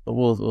 but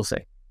we'll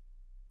see.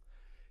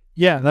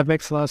 Yeah, that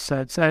makes a lot of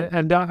sense.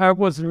 And I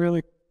wasn't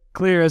really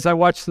clear as I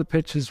watched the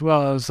pitch as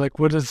well. I was like,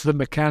 what is the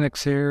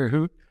mechanics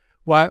here?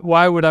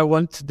 Why would I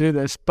want to do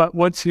this? But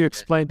once you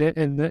explained it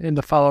in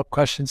the follow-up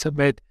questions, it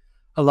made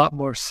a lot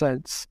more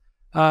sense.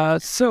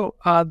 So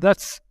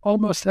that's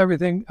almost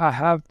everything I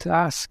have to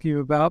ask you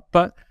about.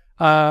 But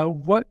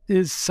what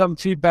is some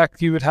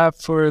feedback you would have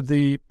for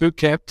the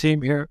Bootcamp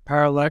team here at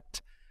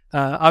Paralect?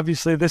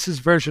 Obviously, this is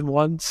version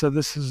 1, so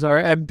this is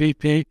our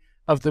MVP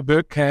of the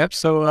Bootcamp.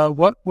 So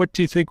what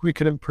do you think we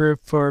could improve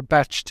for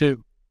batch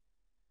 2?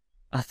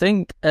 I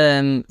think,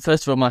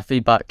 first of all, my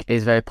feedback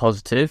is very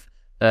positive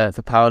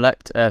for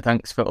Paralect.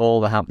 Thanks for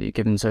all the help that you've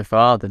given so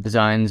far, the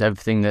designs,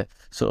 everything, the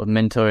sort of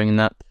mentoring and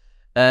that.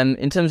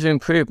 In terms of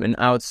improvement,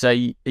 I would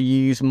say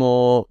use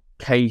more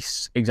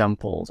case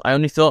examples. I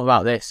only thought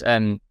about this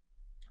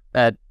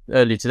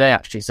earlier today,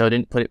 actually, so I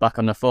didn't put it back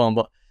on the form,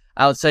 but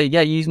I would say,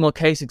 yeah, use more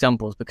case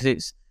examples, because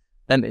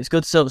it's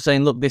good sort of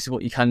saying, look, this is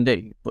what you can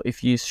do, but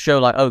if you show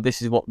like, oh,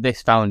 this is what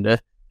this founder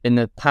in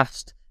the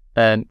past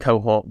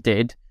cohort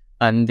did,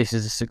 and this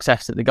is a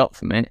success that they got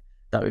from it,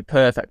 that would be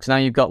perfect. So now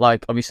you've got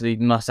like, obviously,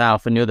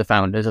 myself and the other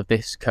founders of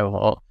this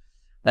cohort.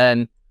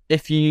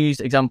 If you use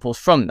examples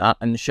from that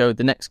and show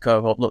the next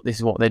cohort, look, this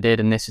is what they did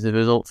and this is the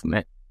result from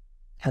it,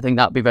 I think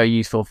that'd be very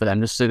useful for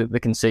them, just so that they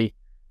can see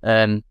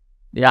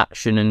the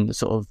action and the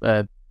sort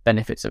of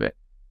benefits of it.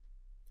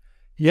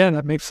 Yeah,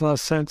 that makes a lot of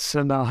sense,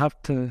 and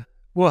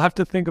we'll have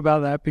to think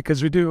about that,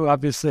 because we do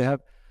obviously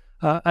have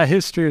a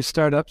history of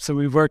startups that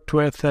we've worked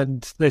with,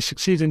 and they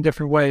succeed in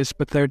different ways,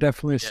 but there are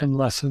definitely some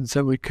lessons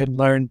that we can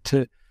learn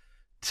to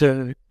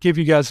give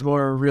you guys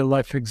more real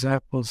life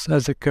examples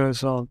as it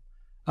goes on.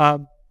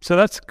 So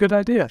that's a good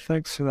idea.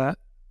 Thanks for that.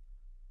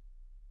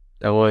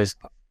 Always.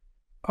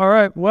 All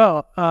right.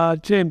 Well,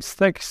 James,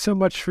 thank you so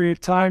much for your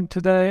time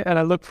today, and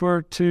I look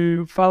forward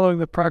to following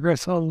the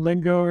progress on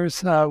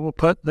Lingoers. We'll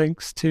put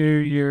links to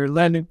your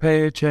landing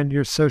page and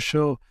your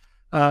social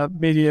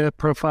media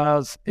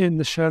profiles in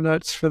the show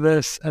notes for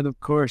this, and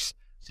of course,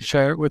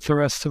 share it with the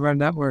rest of our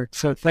network.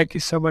 So thank you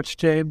so much,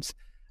 James,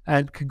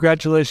 and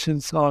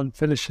congratulations on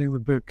finishing the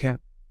bootcamp.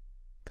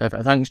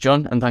 Perfect. Thanks,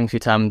 John, and thanks for your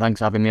time, and thanks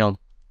for having me on.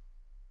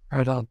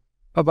 Right on.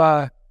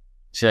 Bye-bye.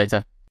 See you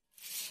later.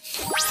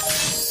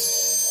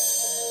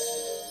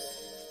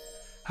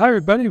 Hi,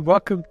 everybody.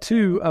 Welcome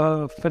to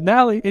a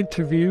finale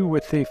interview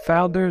with the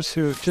founders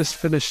who have just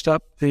finished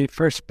up the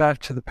first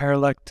batch of the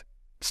Paralect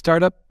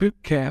Startup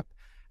Bootcamp.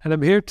 And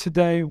I'm here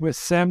today with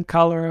Sam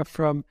Cholera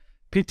from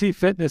PT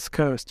Fitness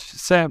Coach.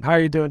 Sam, how are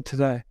you doing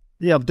today?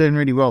 Yeah, I'm doing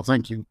really well.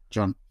 Thank you,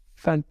 John.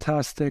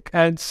 Fantastic.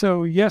 And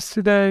so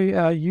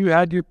yesterday you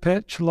had your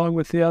pitch along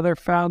with the other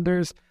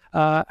founders.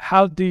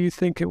 How do you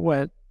think it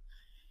went?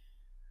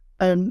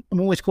 I'm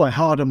always quite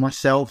hard on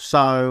myself,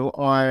 so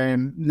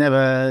I'm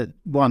never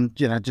one,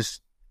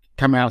 just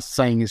come out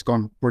saying it's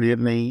gone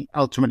brilliantly.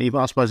 Ultimately,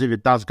 I suppose if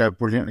it does go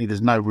brilliantly,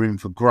 there's no room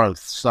for growth.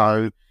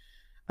 So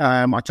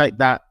I take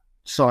that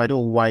side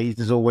always.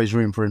 There's always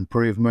room for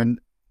improvement.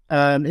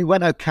 It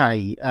went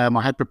okay.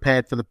 I had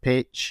prepared for the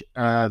pitch.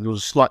 There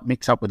was a slight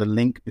mix-up with a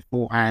link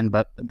beforehand,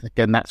 but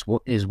again, that's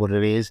what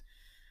it is.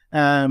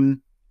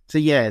 So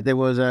yeah, there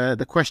was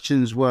the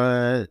questions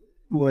were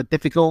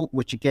difficult,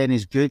 which again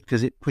is good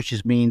because it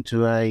pushes me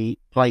into a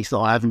place that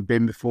I haven't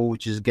been before,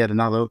 which is again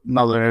another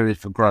area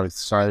for growth.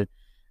 So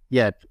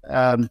yeah,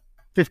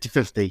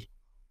 50-50.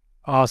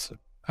 Awesome.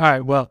 All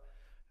right. Well,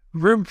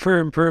 room for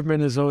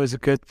improvement is always a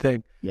good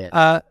thing.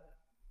 Yeah.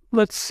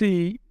 Let's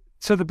see.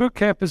 So the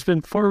bootcamp has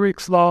been 4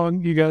 weeks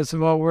long. You guys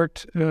have all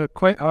worked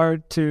quite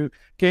hard to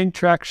gain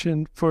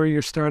traction for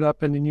your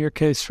startup, and in your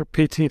case for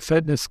PT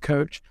Fitness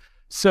Coach.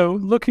 So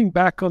looking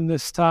back on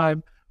this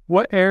time,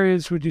 what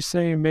areas would you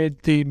say you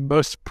made the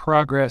most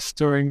progress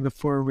during the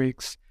 4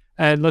 weeks?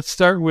 And let's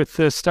start with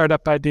the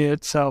startup idea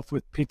itself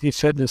with PT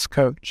Fitness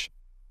Coach.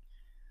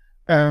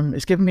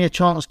 It's given me a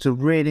chance to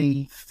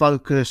really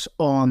focus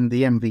on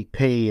the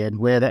MVP and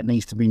where that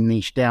needs to be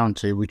niched down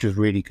to, which was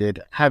really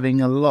good.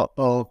 Having a lot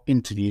of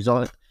interviews,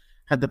 I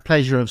had the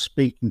pleasure of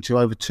speaking to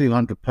over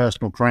 200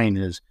 personal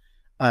trainers,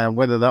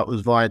 whether that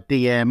was via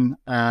DM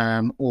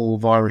or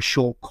via a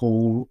short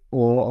call,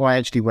 or I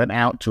actually went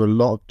out to a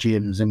lot of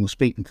gyms and was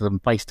speaking to them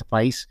face to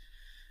face.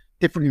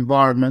 Different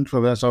environments,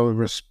 whether that's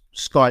over a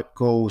Skype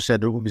call,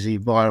 said obviously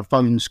via a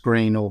phone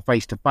screen or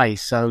face to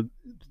face. So,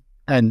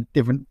 and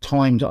different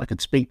times that I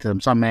could speak to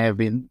them. Some may have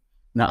been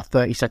a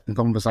 30-second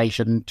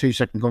conversation,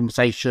 2-second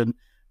conversation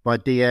by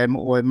DM,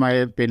 or it may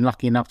have been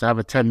lucky enough to have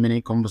a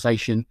 10-minute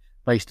conversation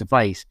face to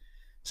face.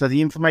 So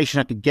the information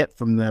I could get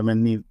from them,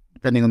 and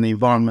depending on the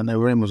environment they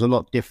were in, was a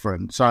lot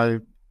different.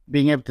 So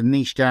being able to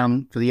niche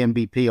down for the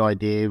MVP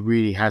idea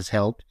really has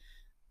helped.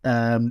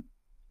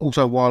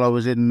 Also, while I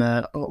was on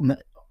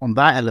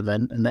that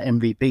element and the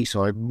MVP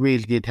side,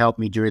 really did help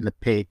me during the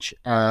pitch.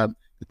 The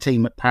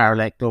team at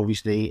Paralect,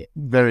 obviously,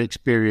 very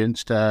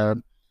experienced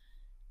people,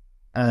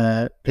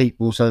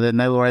 so then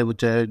they were able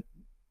to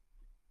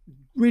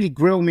really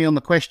grill me on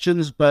the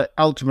questions, but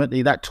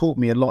ultimately that taught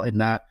me a lot in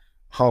that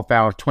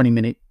half-hour,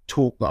 20-minute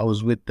talk that I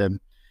was with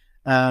them.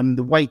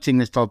 The waiting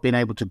list I've been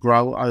able to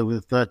grow over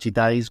 30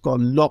 days,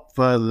 got a lot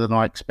further than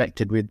I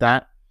expected with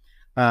that.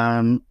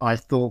 I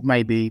thought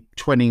maybe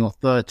 20 or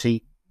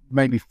 30,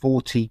 maybe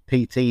 40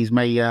 PTs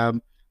may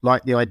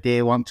like the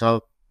idea once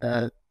I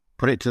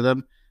put it to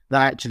them.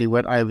 That actually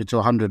went over to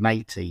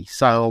 180.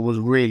 So I was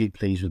really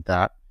pleased with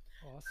that.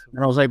 Awesome.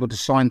 And I was able to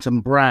sign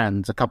some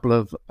brands, a couple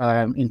of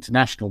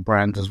international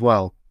brands as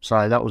well.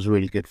 So that was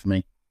really good for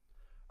me.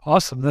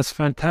 Awesome. That's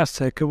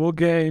fantastic. And we'll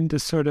get into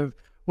sort of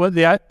what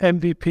the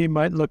MVP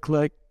might look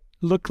like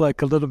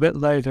a little bit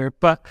later.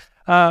 But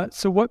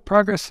so what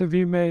progress have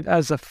you made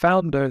as a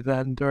founder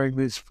then during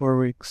these 4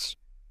 weeks?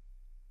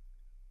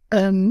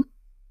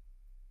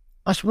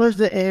 I suppose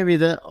the area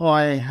that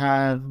I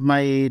have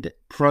made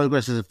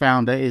progress as a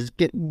founder is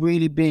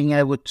really being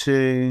able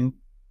to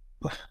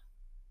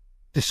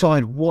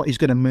decide what is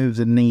going to move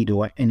the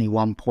needle at any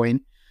one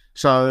point.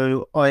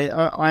 So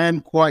I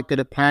am quite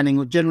good at planning,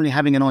 or generally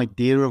having an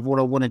idea of what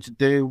I wanted to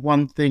do.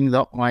 One thing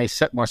that I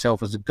set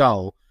myself as a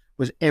goal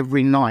was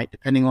every night,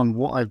 depending on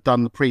what I've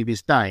done the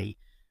previous day,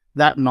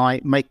 that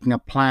night making a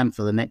plan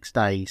for the next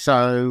day.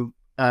 So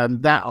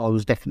that I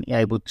was definitely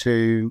able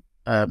to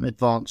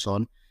advance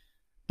on.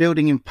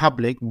 Building in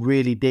public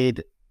really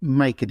did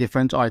make a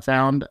difference, I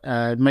found,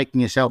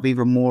 making yourself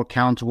even more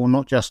accountable,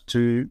 not just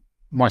to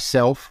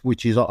myself,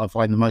 which is I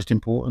find the most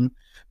important,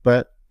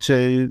 but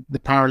to the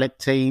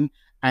Paralect team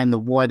and the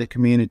wider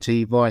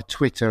community via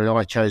Twitter.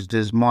 I chose it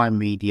as my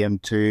medium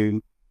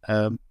to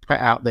put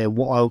out there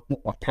what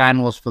my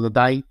plan was for the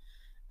day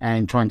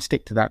and try and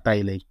stick to that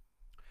daily.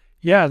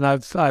 Yeah, and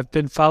I've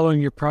been following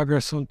your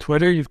progress on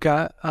Twitter. You've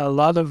got a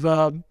lot of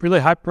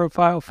really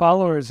high-profile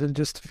followers in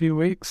just a few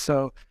weeks,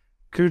 so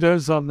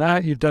kudos on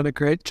that. You've done a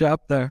great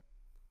job there.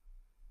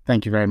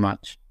 Thank you very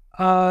much.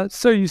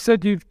 So you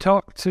said you've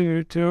talked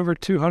to over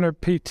 200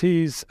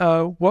 PTs.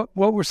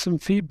 What were some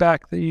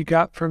feedback that you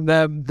got from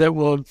them that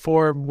will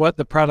inform what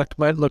the product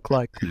might look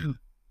like?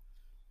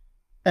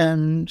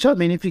 So, I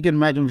mean, if you can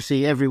imagine,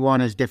 obviously,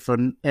 everyone is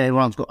different.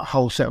 Everyone's got a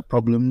whole set of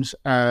problems.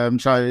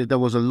 So there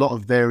was a lot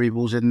of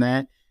variables in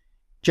there.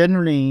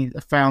 Generally,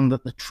 I found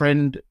that the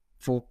trend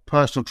for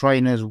personal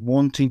trainers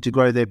wanting to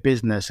grow their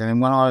business,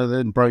 and when I was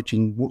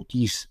approaching,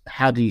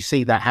 how do you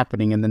see that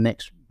happening in the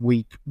next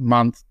week,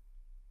 month,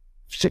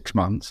 6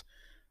 months?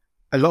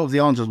 A lot of the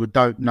answers were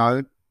don't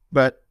know,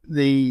 but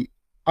the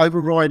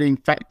overriding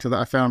factor that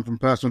I found from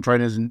personal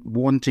trainers and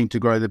wanting to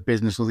grow their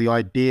business, or the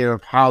idea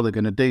of how they're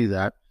going to do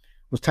that,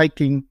 was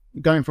going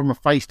from a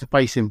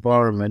face-to-face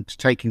environment to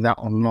taking that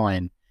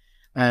online.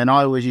 And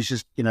I always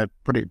used to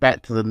put it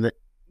back to them that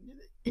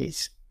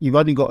you've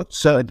only got a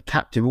certain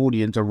captive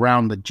audience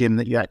around the gym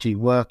that you actually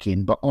work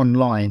in, but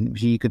online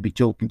you could be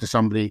talking to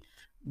somebody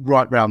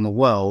right around the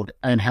world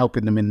and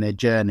helping them in their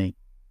journey.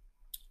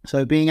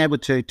 So being able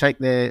to take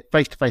their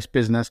face-to-face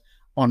business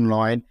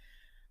online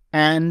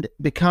and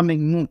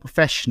becoming more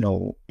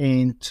professional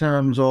in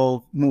terms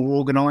of more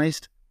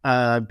organized,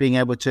 being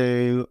able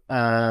to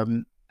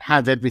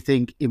have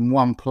everything in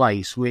one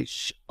place,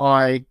 which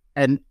I,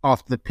 and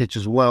after the pitch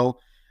as well,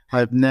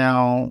 have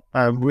now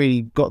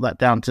really got that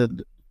down to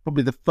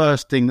probably the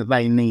first thing that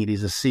they need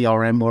is a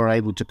CRM where they're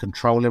able to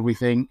control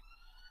everything,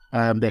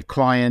 their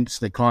client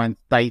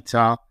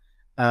data,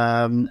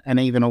 and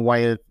even a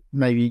way of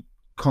maybe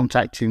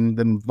contacting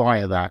them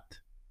via that.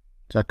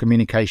 It's a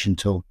communication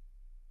tool.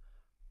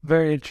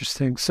 Very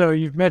interesting. So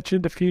you've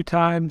mentioned a few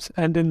times,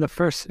 and in the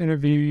first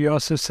interview, you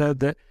also said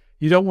that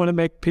you don't want to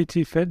make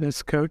PT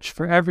Fitness Coach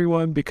for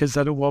everyone because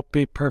then it won't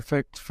be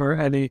perfect for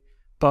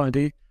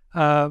anybody.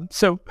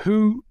 So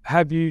who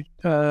have you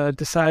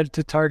decided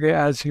to target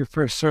as your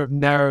first sort of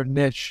narrow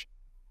niche?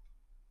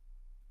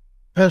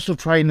 Personal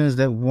trainers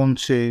that want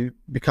to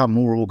become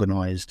more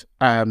organized,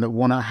 that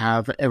want to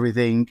have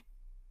everything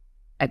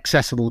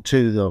accessible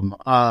to them.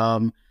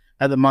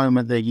 At the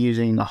moment, they're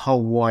using a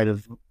whole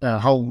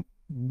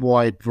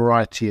wide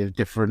variety of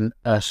different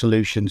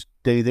solutions to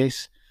do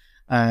this,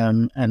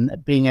 and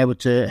being able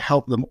to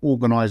help them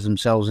organise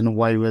themselves in a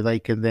way where they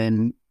can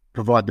then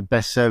provide the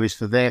best service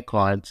for their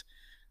clients.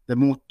 The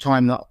more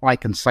time that I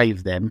can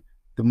save them,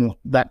 the more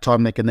that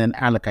time they can then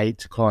allocate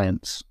to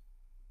clients.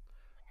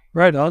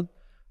 Right on.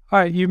 All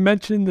right, you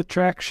mentioned the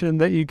traction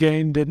that you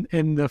gained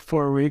in the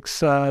 4 weeks.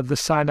 The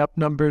sign-up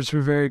numbers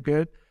were very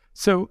good.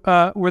 So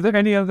were there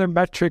any other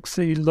metrics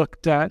that you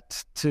looked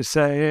at to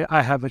say,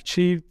 I have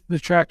achieved the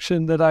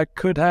traction that I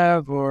could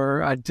have,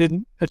 or I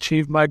didn't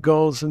achieve my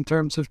goals in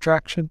terms of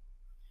traction?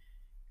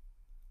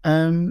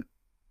 I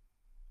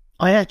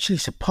actually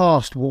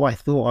surpassed what I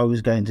thought I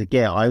was going to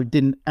get. I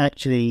didn't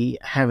actually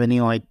have any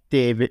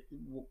idea of it.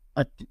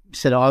 I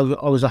said I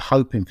was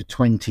hoping for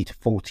 20 to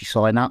 40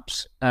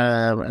 sign-ups,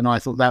 and I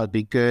thought that would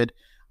be good.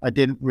 I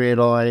didn't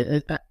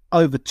realise,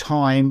 over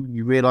time,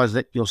 you realise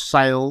that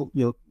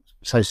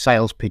so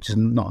sales pitch is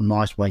not a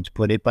nice way to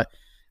put it, but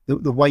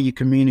the way you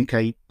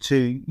communicate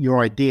to your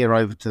idea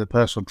over to the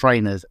personal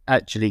trainers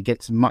actually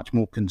gets much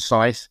more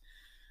concise.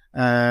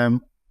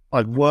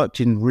 I've worked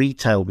in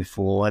retail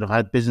before, and I've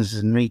had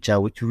businesses in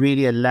retail, which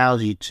really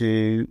allows you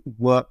to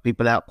work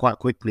people out quite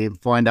quickly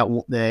and find out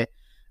what their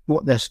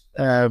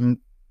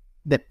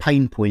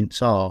pain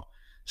points are.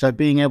 So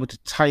being able to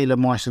tailor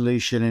my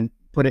solution and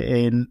put it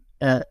in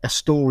a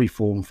story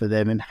form for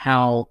them, and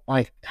how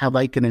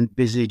they can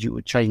envisage it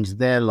would change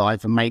their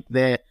life and make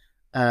their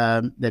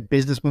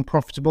business more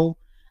profitable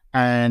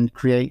and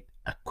create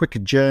a quicker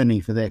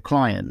journey for their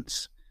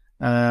clients.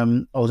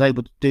 I was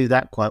able to do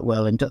that quite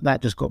well, and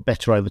that just got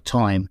better over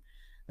time.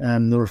 The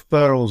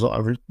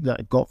referrals that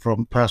I got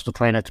from personal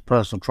trainer to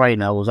personal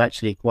trainer was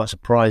actually quite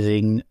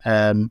surprising.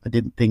 I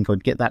didn't think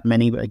I'd get that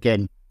many, but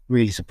again,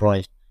 really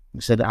surprised.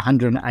 I said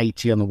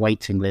 180 on the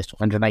waiting list,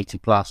 180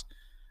 plus.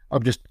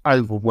 I'm just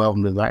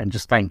overwhelmed with that, and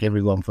just thank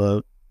everyone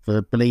for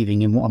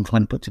believing in what I'm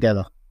trying to put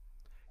together.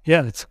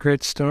 Yeah, it's a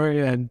great story,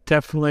 and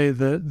definitely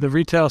the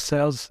retail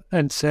sales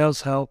and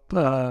sales help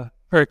or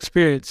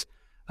experience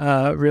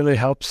really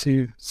helps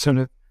you sort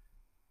of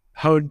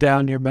hone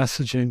down your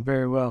messaging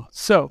very well.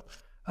 So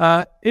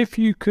if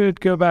you could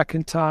go back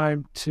in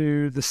time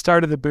to the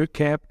start of the boot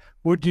camp,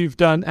 would you have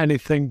done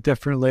anything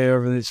differently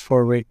over these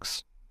 4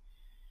 weeks?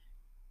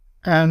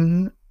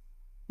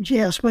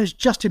 Yeah, I suppose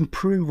just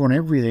improve on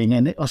everything,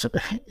 and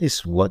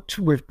it's what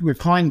with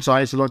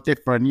hindsight, it's a lot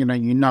different. You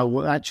know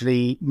what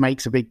actually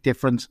makes a big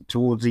difference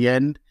towards the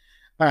end.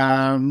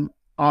 Although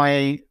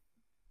I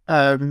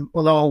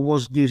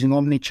was using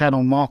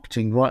omni-channel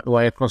marketing right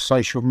away across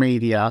social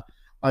media,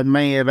 I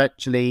may have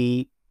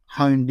actually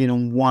honed in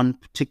on one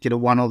particular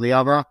one or the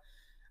other.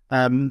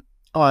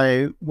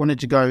 I wanted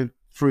to go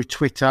through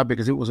Twitter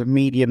because it was a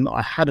medium that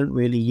I hadn't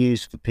really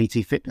used for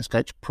PT Fitness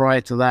Coach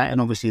prior to that, and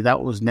obviously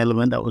that was an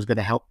element that was going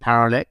to help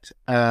Paralect.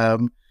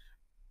 But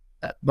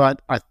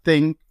I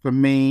think for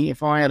me,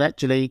 if I had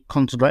actually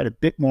concentrated a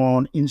bit more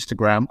on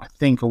Instagram, I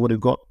think I would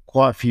have got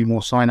quite a few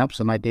more sign-ups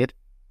than I did.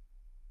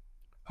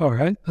 All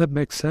right, that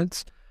makes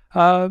sense.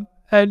 And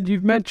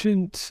you've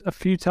mentioned a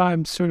few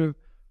times sort of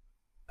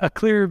a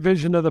clear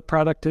vision of the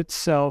product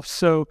itself.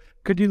 So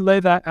could you lay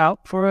that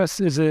out for us?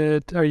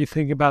 Are you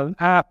thinking about an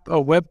app, a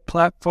web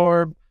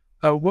platform?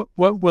 What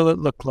will it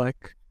look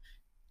like?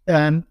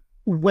 An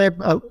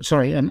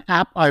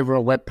app over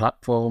a web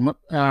platform.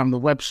 The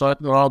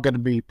website, there are going to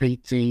be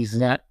PTs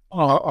that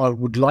I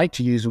would like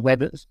to use a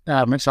web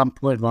at some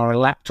point via a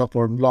laptop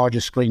or a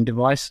larger screen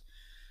device.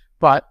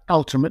 But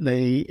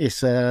ultimately,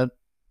 it's a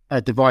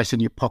device in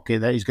your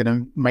pocket that is going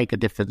to make a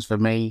difference for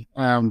me.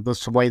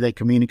 That's the way they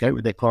communicate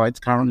with their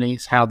clients currently.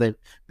 It's how they've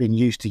been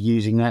used to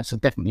using that. So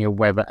definitely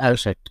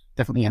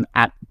definitely an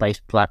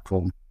app-based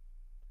platform.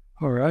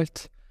 All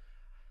right.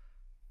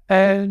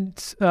 And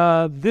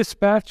this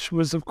batch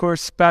was, of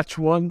course, batch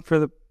 1 for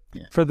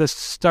the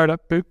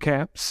startup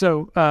bootcamp.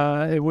 So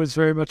it was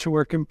very much a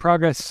work in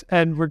progress,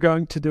 and we're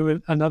going to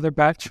do another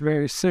batch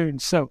very soon.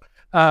 So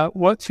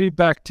what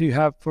feedback do you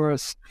have for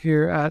us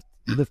here at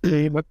the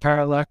team at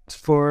Paralect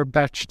for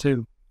batch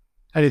 2?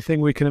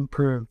 Anything we can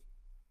improve?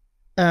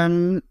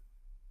 I'd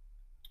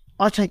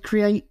say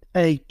create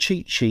a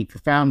cheat sheet for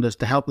founders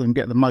to help them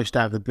get the most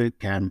out of the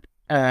bootcamp.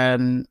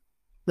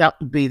 That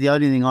would be the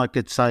only thing I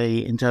could say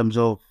in terms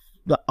of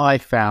that I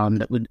found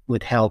that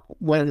would help,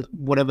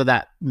 whatever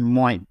that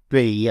might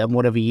be, and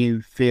whatever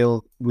you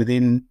feel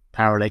within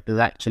Paralect has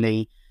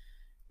actually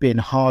been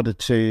harder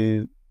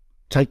to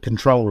take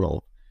control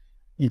of.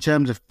 In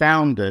terms of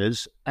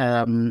founders,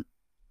 I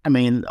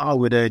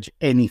would urge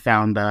any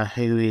founder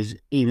who is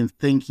even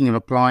thinking of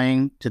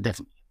applying to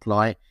definitely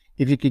apply.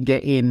 If you could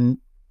get in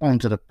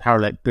onto the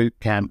Paralect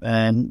Bootcamp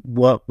and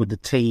work with the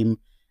team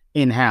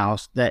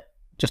in-house that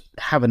just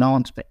have an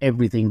answer for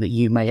everything that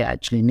you may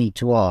actually need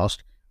to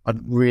ask, I'd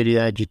really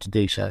urge you to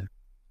do so.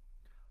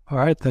 All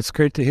right, that's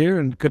great to hear,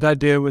 and good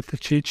idea with the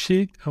cheat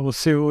sheet. We'll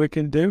see what we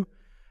can do.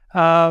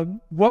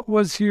 What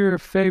was your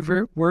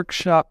favorite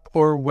workshop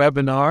or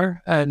webinar,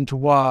 and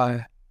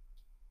why?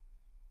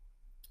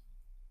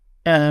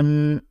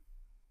 I'm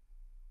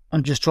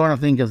just trying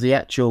to think of the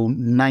actual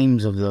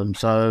names of them.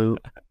 So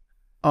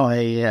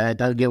I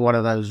don't get one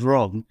of those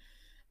wrong.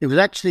 It was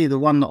actually the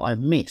one that I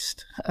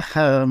missed,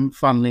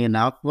 funnily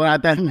enough. Well, I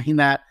don't mean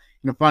that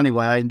in a funny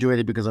way. I enjoyed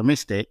it because I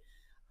missed it.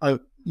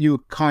 You were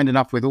kind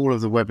enough with all of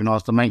the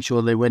webinars to make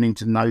sure they went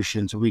into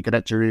Notion so we could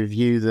actually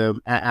review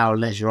them at our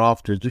leisure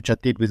afterwards, which I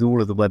did with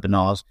all of the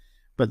webinars.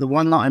 But the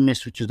one that I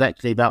missed, which was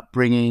actually about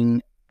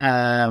bringing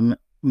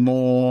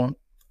more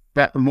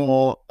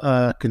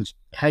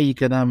how you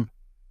can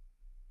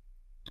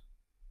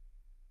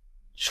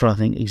try to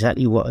think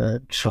exactly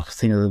what try to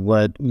think of the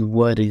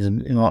word is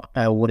and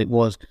what it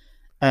was,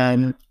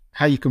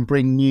 how you can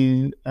bring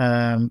new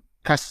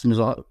customers,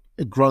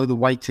 grow the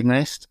waiting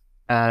list.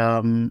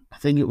 I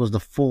think it was the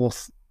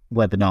 4th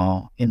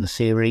webinar in the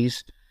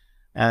series.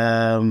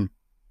 So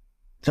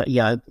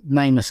yeah,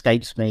 name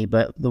escapes me,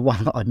 but the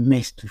one that I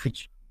missed,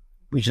 which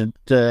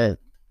would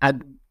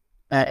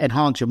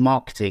enhance your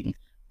marketing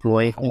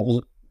ploy,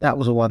 that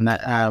was the one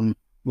that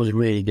was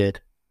really good.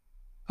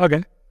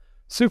 Okay,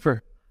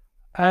 super.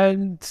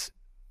 And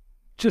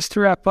just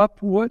to wrap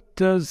up, what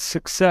does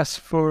success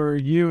for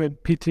you and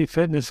PT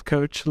Fitness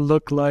Coach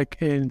look like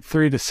in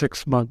 3 to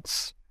 6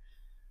 months?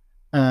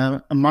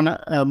 A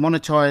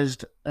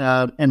monetized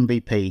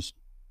MVP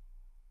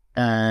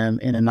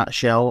in a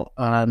nutshell.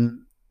 The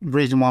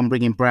reason why I'm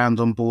bringing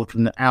brands on board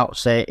from the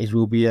outset is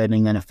we'll be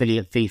earning an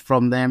affiliate fee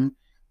from them.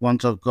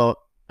 Once I've got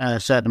a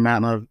certain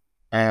amount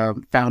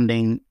of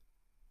founding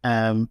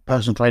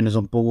personal trainers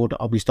on board,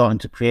 I'll be starting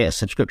to create a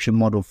subscription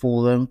model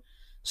for them.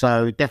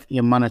 So definitely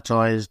a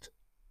monetized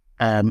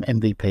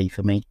MVP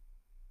for me.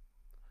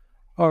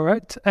 All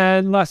right.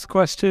 And last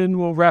question,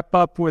 we'll wrap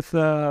up with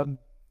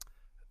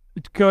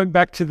going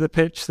back to the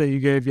pitch that you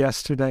gave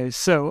yesterday.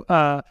 So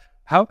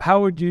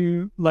how would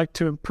you like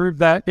to improve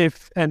that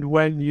if and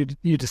when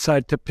you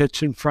decide to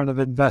pitch in front of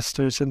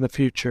investors in the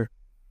future?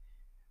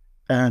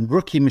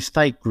 Rookie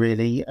mistake,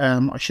 really.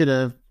 I should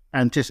have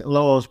anticipated.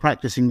 I was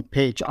practicing the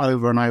pitch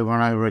over and over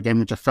and over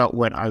again, which I felt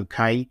went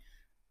okay.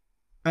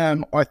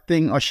 I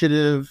think I should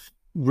have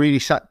really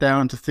sat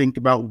down to think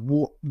about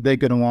what they're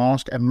going to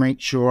ask and make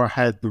sure I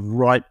had the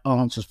right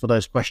answers for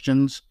those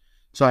questions.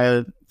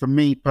 So for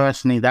me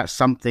personally, that's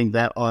something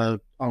that I'll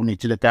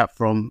need to look at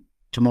from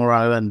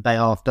tomorrow and day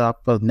after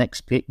for the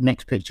next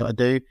pitch I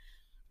do.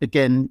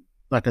 Again,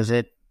 like I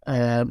said,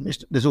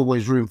 there's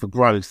always room for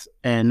growth,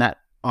 and that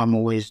I'm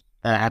always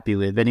happy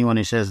with. Anyone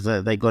who says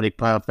that they got it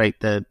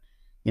perfect, that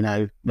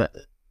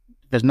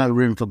there's no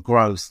room for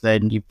growth,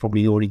 then you've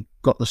probably already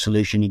got the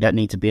solution. You don't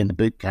need to be in the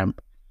boot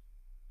camp.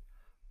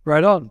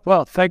 Right on.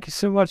 Well, thank you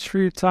so much for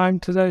your time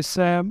today,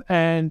 Sam.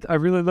 And I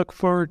really look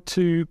forward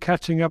to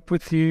catching up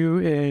with you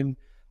in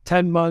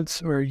 10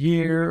 months or a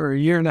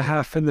year and a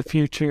half in the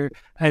future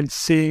and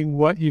seeing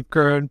what you've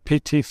grown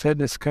PT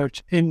Fitness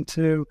Coach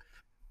into.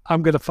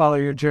 I'm going to follow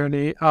your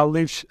journey. I'll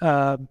leave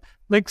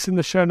links in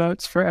the show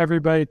notes for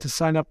everybody to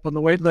sign up on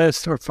the wait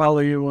list or follow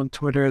you on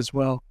Twitter as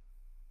well.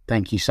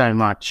 Thank you so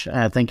much.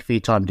 Thank you for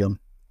your time, John.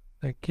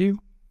 Thank you.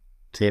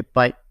 See you.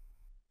 Bye.